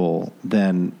uncomfortable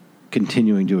than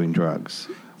continuing doing drugs.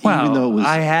 Well, even though it was,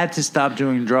 I had to stop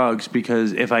doing drugs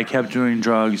because if I kept doing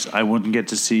drugs, I wouldn't get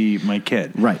to see my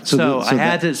kid. Right. So I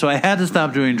had to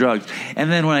stop doing drugs.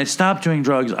 And then when I stopped doing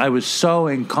drugs, I was so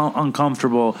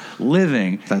uncomfortable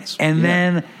living.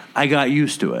 Then I got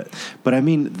used to it. But I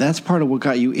mean, that's part of what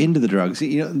got you into the drugs.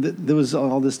 You know, there was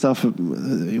all this stuff.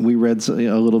 We read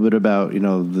a little bit about,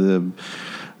 the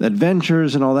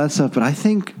adventures and all that stuff. But I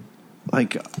think,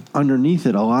 like, underneath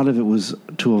it, a lot of it was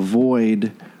to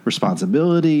avoid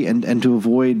responsibility and to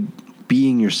avoid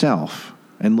being yourself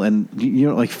and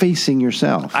like facing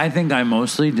yourself. I think I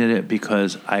mostly did it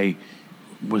because I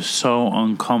was so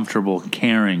uncomfortable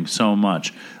caring so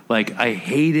much. Like I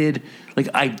hated, like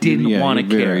I didn't want to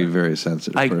care. Very, very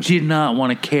sensitive. I did not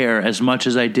want to care as much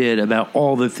as I did about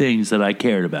all the things that I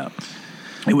cared about.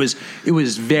 It was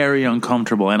very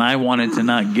uncomfortable, and I wanted to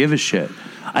not give a shit.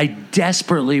 I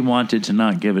desperately wanted to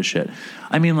not give a shit.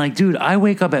 I mean, like, dude, I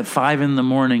wake up at 5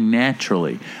 a.m.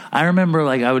 naturally. I remember,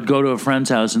 like, I would go to a friend's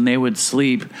house and they would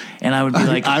sleep, and I would be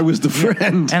like, I was the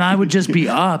friend, and I would just be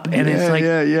up, and it's like,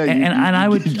 and I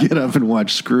would get up and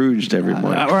watch Scrooged every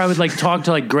morning, or I would like talk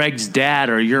to like Greg's dad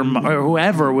or or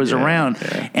whoever was around,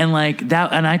 and like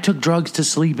that, and I took drugs to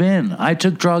sleep in. I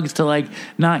took drugs to like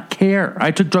not care.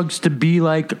 I took drugs to be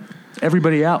like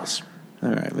everybody else. All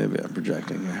right, maybe I'm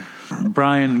projecting here.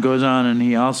 Brian goes on and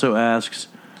he also asks,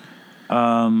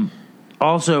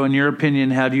 also, in your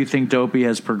opinion, how do you think Dopey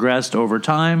has progressed over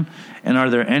time? And are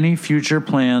there any future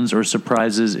plans or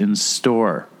surprises in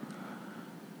store?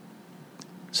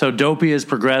 So Dopey has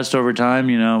progressed over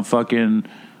time. Fucking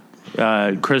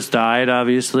Chris died,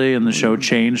 obviously, and the show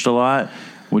changed a lot,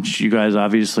 which you guys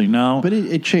obviously know. But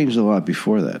it changed a lot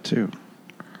before that, too.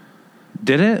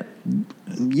 Did it?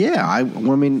 Yeah, I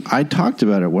mean, I talked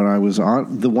about it when I was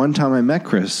on the one time I met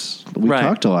Chris. We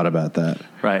talked a lot about that,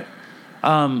 right?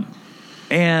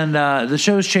 And the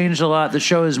show's changed a lot. The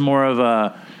show is more of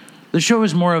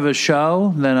a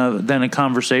show than a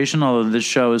conversation. Although this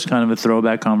show is kind of a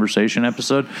throwback conversation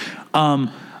episode.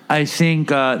 I think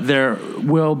there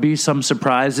will be some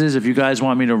surprises. If you guys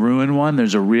want me to ruin one,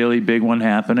 there's a really big one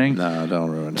happening. No, don't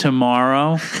ruin it.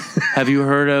 Tomorrow. Have you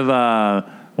heard of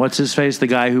what's his face? The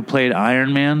guy who played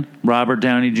Iron Man, Robert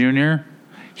Downey Jr.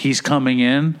 He's coming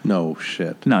in. No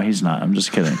shit. No, he's not. I'm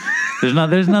just kidding. There's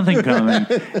nothing coming.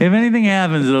 If anything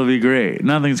happens, it'll be great.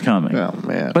 Nothing's coming. Oh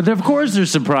man! But of course,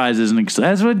 there's surprises, and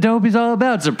that's what Dopey's all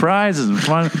about: surprises and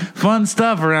fun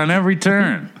stuff around every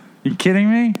turn. You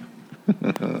kidding me?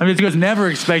 I mean, you guys never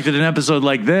expected an episode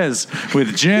like this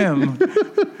with Jim.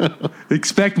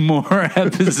 Expect more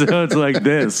episodes like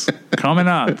this coming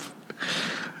up.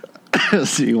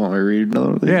 So you want me to read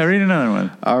another one? Yeah, read another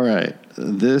one. All right.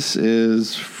 This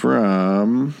is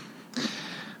from...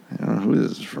 I don't know who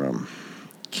this is from.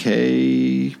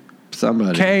 K...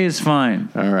 somebody. K is fine.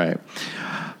 All right.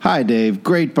 Hi, Dave.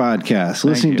 Great podcast.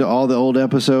 Listening to all the old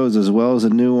episodes as well as the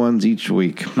new ones each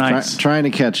week. Nice. Trying to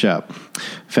catch up.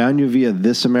 Found you via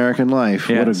This American Life.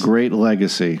 Yes. What a great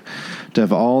legacy. To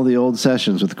have all the old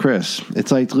sessions with Chris.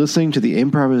 It's like listening to the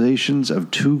improvisations of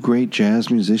two great jazz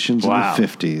musicians in the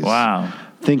 50s. Wow.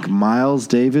 Think Miles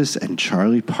Davis and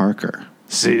Charlie Parker.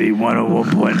 City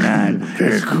 101.9.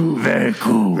 Very cool. Very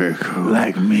cool. Very cool.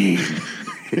 Like me.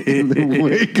 In the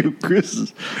wake of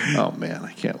Chris's... Oh, man,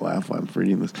 I can't laugh while I'm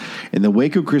reading this. In the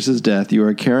wake of Chris's death, you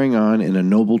are carrying on in a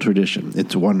noble tradition.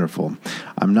 It's wonderful.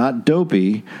 I'm not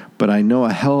dopey, but I know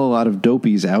a hell of a lot of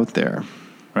dopies out there.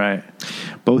 Right.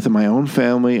 Both in my own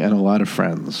family and a lot of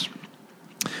friends.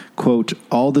 Quote,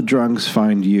 all the drunks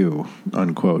find you,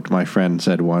 unquote, my friend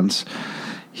said once.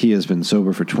 He has been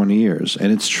sober for 20 years, and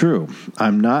it's true.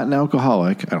 I'm not an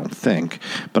alcoholic, I don't think,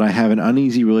 but I have an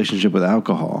uneasy relationship with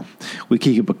alcohol. We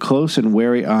keep a close and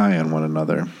wary eye on one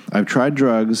another. I've tried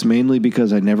drugs, mainly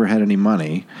because I never had any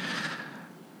money.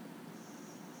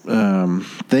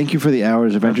 Thank you for the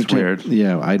hours of entertainment. Weird.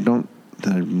 Yeah, I don't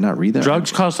Did I not read that?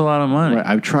 Drugs cost a lot of money. Right.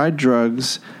 I've tried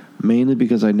drugs mainly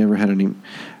because I never had any.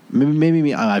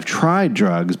 Maybe I've tried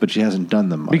drugs, but she hasn't done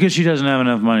them much. Because she doesn't have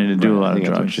enough money to do a lot of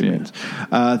drugs. That's what she means.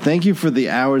 Thank you for the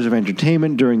hours of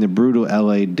entertainment during the brutal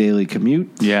LA daily commute.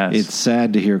 Yes. It's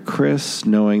sad to hear Chris,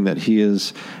 knowing that he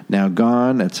is now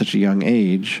gone at such a young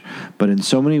age, but in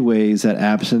so many ways that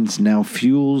absence now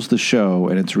fuels the show,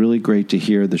 and it's really great to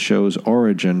hear the show's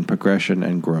origin, progression,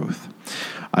 and growth.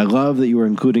 I love that you are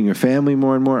including your family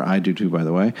more and more. I do too, by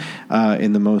the way.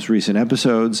 In the most recent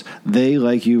episodes, they,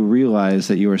 like you, realize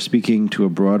that you are speaking to a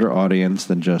broader audience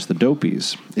than just the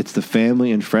Dopies. It's the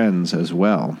family and friends as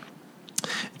well.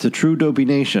 It's a true Dopey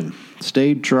nation.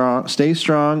 Stay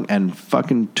strong, and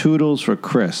fucking toodles for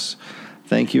Chris.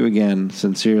 Thank you again.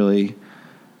 Sincerely,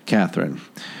 Catherine.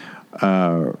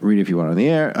 Read if you want on the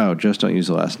air. Oh, just don't use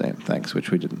the last name. Thanks, which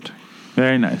we didn't.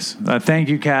 Very nice. Thank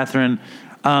you, Catherine.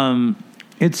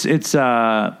 It's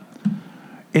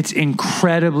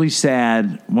incredibly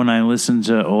sad when I listen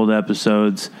to old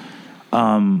episodes,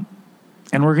 and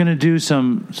we're gonna do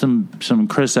some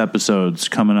Chris episodes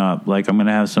coming up. Like, I'm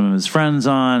gonna have some of his friends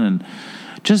on, and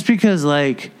just because,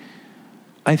 like,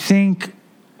 I think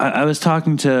I was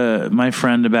talking to my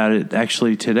friend about it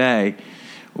actually today,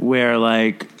 where,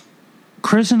 like,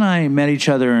 Chris and I met each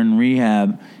other in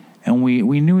rehab, and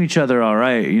we knew each other all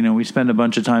right. You know, we spent a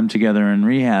bunch of time together in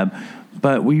rehab.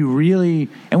 But we really,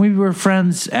 and we were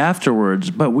friends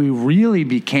afterwards, but we really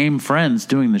became friends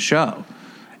doing the show.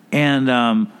 And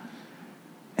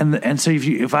so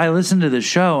if I listen to the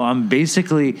show, I'm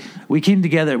basically, we came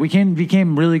together,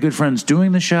 became really good friends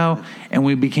doing the show, and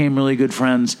we became really good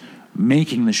friends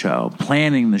making the show,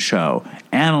 planning the show,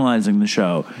 analyzing the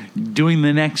show, doing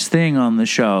the next thing on the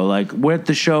show, like what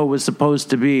the show was supposed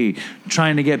to be,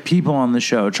 trying to get people on the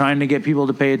show, trying to get people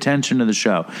to pay attention to the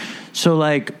show. So,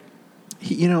 like,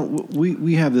 you know,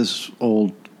 we have this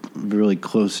old, really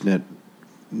close-knit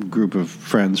group of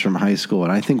friends from high school,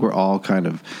 and I think we're all kind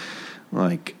of,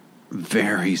 like,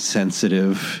 very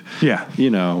sensitive. Yeah.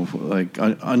 You know, like,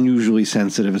 unusually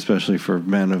sensitive, especially for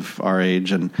men of our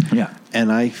age. And yeah.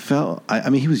 And I felt,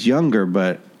 I mean, he was younger,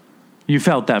 but... You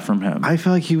felt that from him. I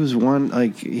felt like he was one,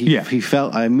 like, he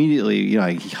felt, I immediately, you know,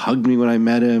 he hugged me when I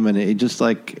met him, and it just,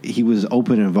 like, he was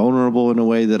open and vulnerable in a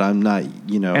way that I'm not,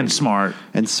 you know. And smart.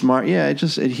 Yeah,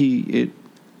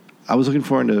 I was looking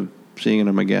forward to seeing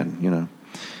him again, you know.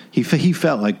 He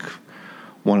felt like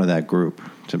one of that group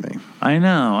to me. I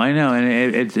know,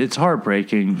 and it's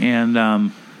heartbreaking,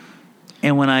 and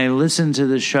when I listen to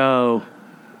the show,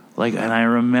 like, and I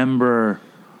remember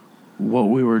what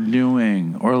we were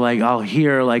doing, or like I'll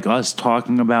hear like us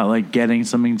talking about like getting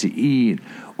something to eat,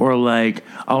 or like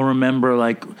I'll remember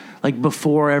like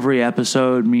before every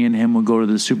episode, me and him would go to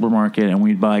the supermarket and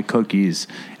we'd buy cookies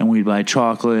and we'd buy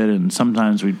chocolate, and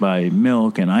sometimes we'd buy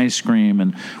milk and ice cream,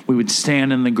 and we would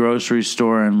stand in the grocery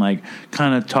store and like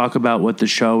kind of talk about what the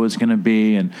show was going to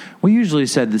be, and we usually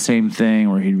said the same thing,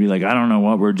 where he'd be like, I don't know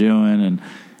what we're doing, and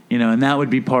you know, and that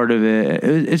would be part of it.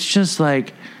 It's just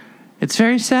like, it's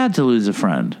very sad to lose a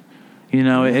friend. You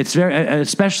know, it's very,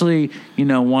 especially, you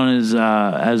know, one is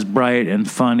as bright and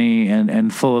funny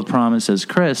and full of promise as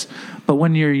Chris. But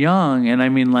when you're young, and I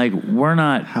mean, like, we're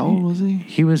not. How old was he?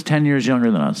 He was 10 years younger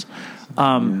than us.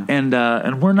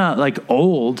 And we're not like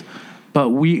old, but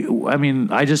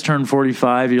I just turned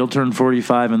 45. You'll turn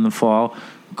 45 in the fall.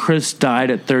 Chris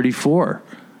died at 34.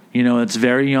 You know, it's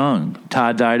very young.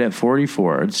 Todd died at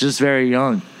 44. It's just very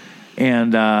young.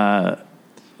 And,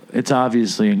 it's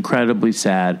obviously incredibly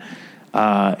sad.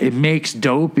 It makes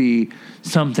Dopey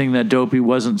something that Dopey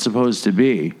wasn't supposed to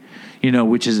be, you know,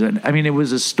 which is, it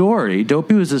was a story.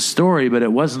 Dopey was a story, but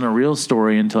it wasn't a real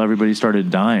story until everybody started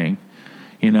dying,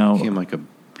 you know. It became like a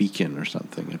beacon or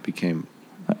something.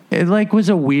 It like was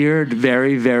a weird,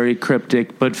 very, very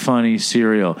cryptic but funny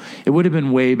serial. It would have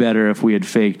been way better if we had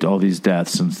faked all these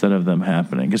deaths instead of them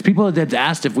happening, because people had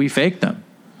asked if we faked them.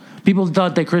 People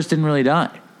thought that Chris didn't really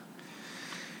die.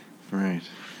 Right.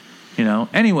 You know.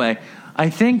 Anyway, I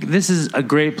think this is a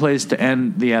great place to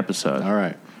end the episode. All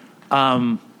right.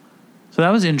 So that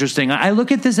was interesting. I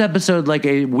look at this episode like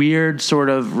a weird sort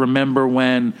of remember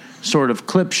when sort of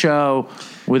clip show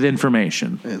with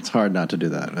information. It's hard not to do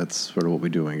that. That's sort of what we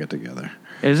do when we get together.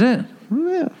 Is it?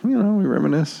 Yeah, you know, we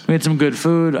reminisce. We had some good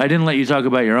food. I didn't let you talk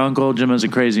about your uncle. Jim has a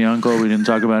crazy uncle. We didn't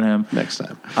talk about him. Next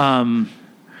time.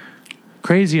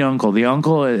 Crazy uncle. The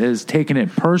uncle has taken it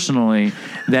personally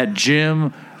that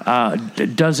Jim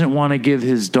doesn't want to give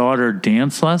his daughter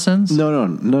dance lessons.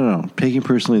 No. Taking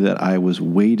personally that I was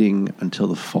waiting until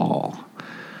the fall.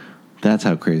 That's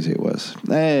how crazy it was.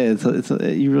 Hey,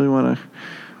 you really want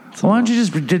to... Why don't you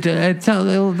just let's hear a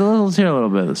little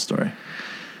bit of the story?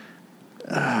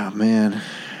 Oh, man.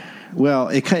 Well,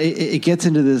 it gets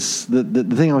into this. The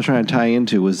thing I was trying to tie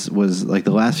into was like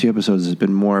the last few episodes has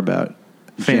been more about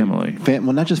family.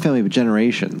 Well, not just family, but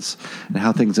generations, and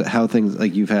how things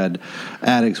like you've had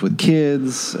addicts with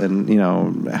kids, and you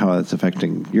know how that's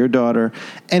affecting your daughter.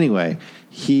 Anyway,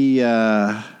 he's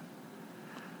a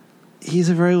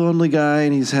very lonely guy,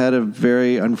 and he's had a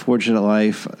very unfortunate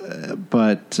life.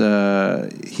 But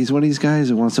he's one of these guys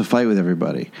who wants to fight with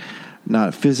everybody,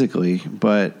 not physically,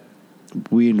 but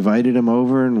we invited him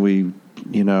over, and we,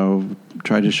 you know,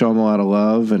 tried to show him a lot of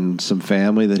love and some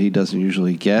family that he doesn't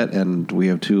usually get. And we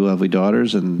have 2 lovely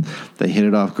daughters, and they hit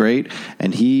it off great.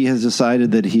 And he has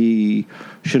decided that he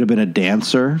should have been a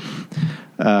dancer,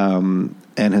 and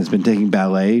has been taking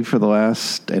ballet and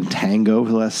tango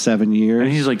for the last 7 years.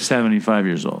 And he's like 75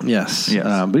 years old. Yes.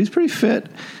 But he's pretty fit.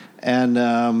 And,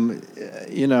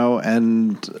 you know,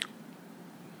 and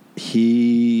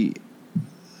he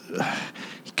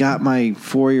got my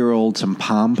 4-year-old some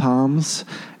pom-poms,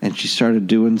 and she started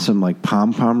doing some like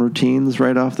pom-pom routines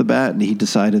right off the bat, and he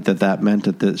decided that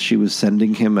meant that she was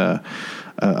sending him a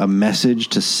message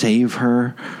to save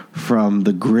her from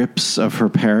the grips of her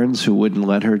parents who wouldn't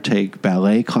let her take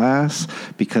ballet class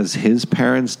because his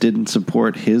parents didn't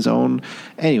support his own.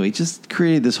 Anyway, just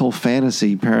created this whole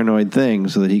fantasy paranoid thing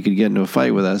so that he could get into a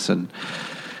fight with us, and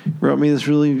wrote me this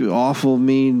really awful,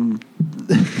 mean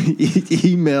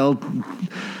email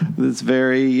that's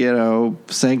very, you know,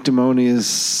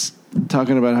 sanctimonious,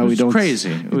 talking about how we don't...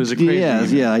 crazy. It was a crazy email.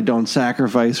 Yeah, I don't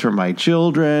sacrifice for my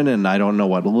children, and I don't know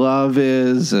what love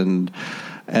is, and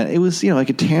it was, you know, like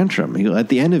a tantrum. At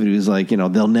the end of it, he was like, you know,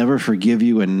 they'll never forgive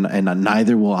you, and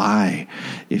neither will I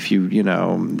if you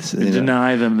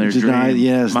deny them their dream.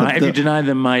 Yes. If you deny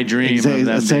them my dream.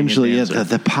 Essentially,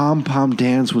 the pom-pom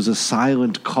dance was a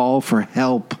silent call for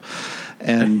help.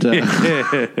 And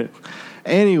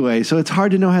anyway, so it's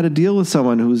hard to know how to deal with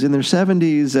someone who's in their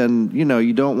 70s, and, you know,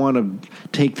 you don't want to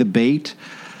take the bait,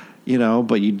 you know,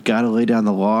 but you got to lay down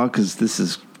the law because this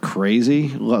is crazy.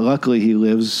 Luckily, he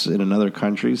lives in another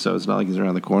country, so it's not like he's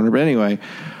around the corner. But anyway,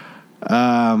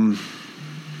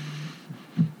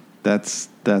 that's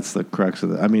the crux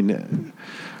of it. I mean,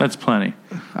 that's plenty.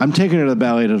 I'm taking her to the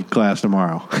ballet class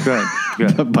tomorrow.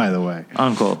 Good. By the way,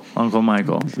 Uncle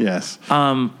Michael. Yes.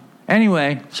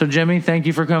 Anyway, so Jimmy, thank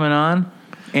you for coming on.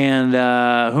 And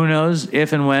who knows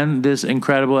if and when this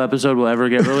incredible episode will ever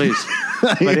get released.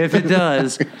 But if it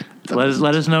does,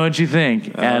 let us know what you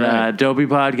think at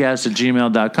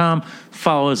dopeypodcast@gmail.com.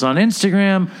 Follow us on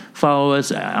Instagram. Follow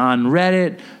us on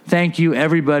Reddit. Thank you,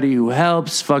 everybody who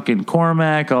helps. Fucking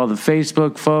Cormac, all the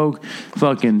Facebook folk,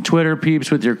 fucking Twitter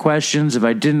peeps with your questions. If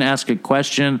I didn't ask a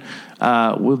question,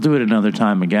 we'll do it another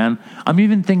time again. I'm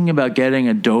even thinking about getting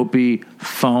a Dopey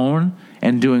phone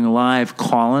and doing live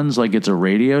call-ins like it's a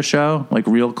radio show, like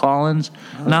real call-ins.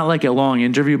 Not like a long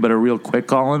interview, but a real quick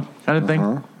call-in kind of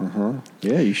thing.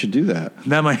 Yeah, you should do that.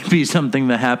 That might be something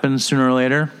that happens sooner or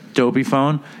later. Dopey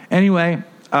phone. Anyway,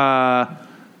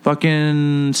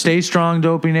 fucking stay strong,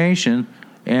 Dopey Nation.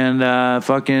 And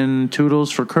fucking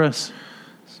toodles for Chris.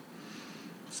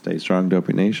 Stay strong,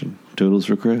 Dopey Nation. Toodles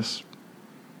for Chris.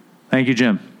 Thank you,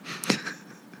 Jim.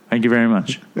 Thank you very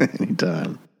much.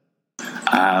 Anytime.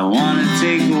 I want to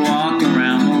take a walk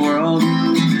around the world.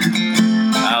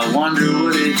 I wonder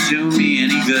would it do me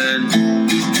any good.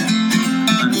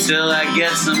 Until I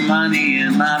get some money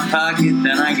in my pocket,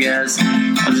 then I guess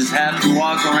I'll just have to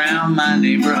walk around my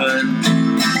neighborhood.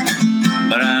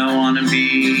 But I want to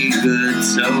be good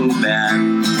so bad.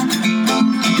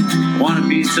 Want to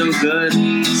be so good,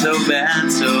 so bad,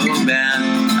 so bad.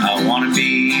 I want to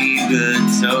be good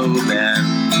so bad.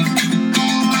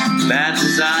 Bad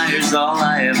desire's all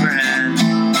I ever had.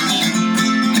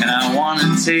 And I want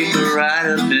to take a ride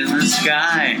up in the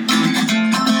sky.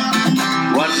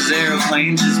 Watch this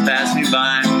aeroplane just pass me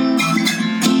by.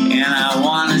 And I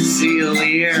want to see a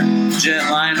Lear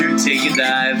jetliner take a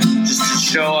dive, just to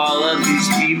show all of these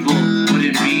people what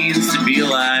it means to be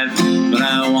alive. But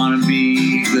I want to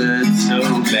be good so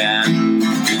bad.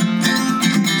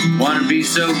 Want to be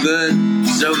so good,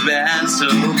 so bad, so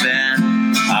bad.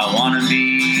 I want to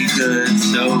be good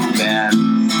so bad.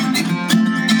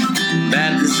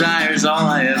 Bad desire's all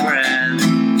I ever had.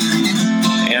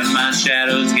 And my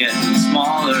shadow's getting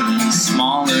smaller and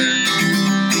smaller.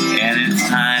 And it's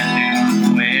time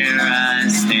to where I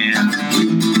stand.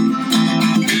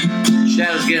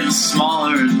 Shadow's getting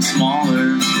smaller and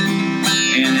smaller.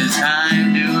 And it's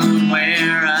time to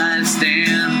where I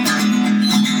stand.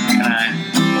 And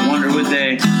I wonder would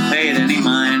they pay it any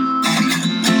mind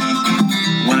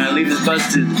when I leave this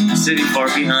busted city far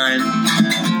behind.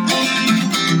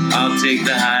 I'll take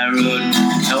the high road,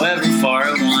 however far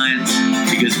it winds,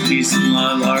 because peace and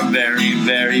love are very,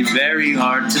 very, very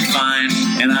hard to find.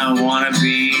 And I wanna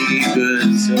be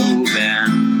good so bad.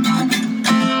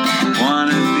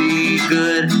 Wanna be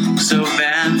good so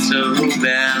bad, so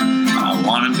bad. I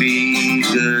wanna be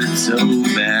good so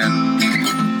bad.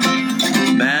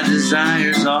 Bad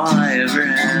desire's all I ever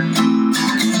had.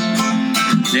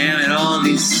 Damn it, all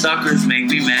these suckers make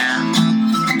me mad.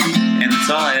 And it's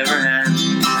all I ever had.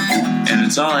 And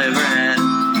it's all I ever had.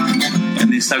 And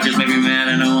these suckers make me mad,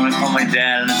 and I wanna call my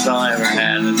dad. And it's all I ever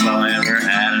had. And it's all I ever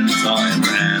had. And it's all I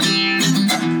ever had.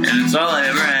 And it's all I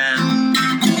ever had.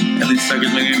 And these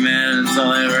suckers make me mad, and it's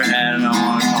all I ever had. And I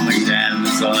wanna call my dad. And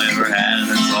it's all I ever had.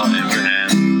 And it's all I ever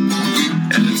had.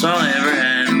 And it's all I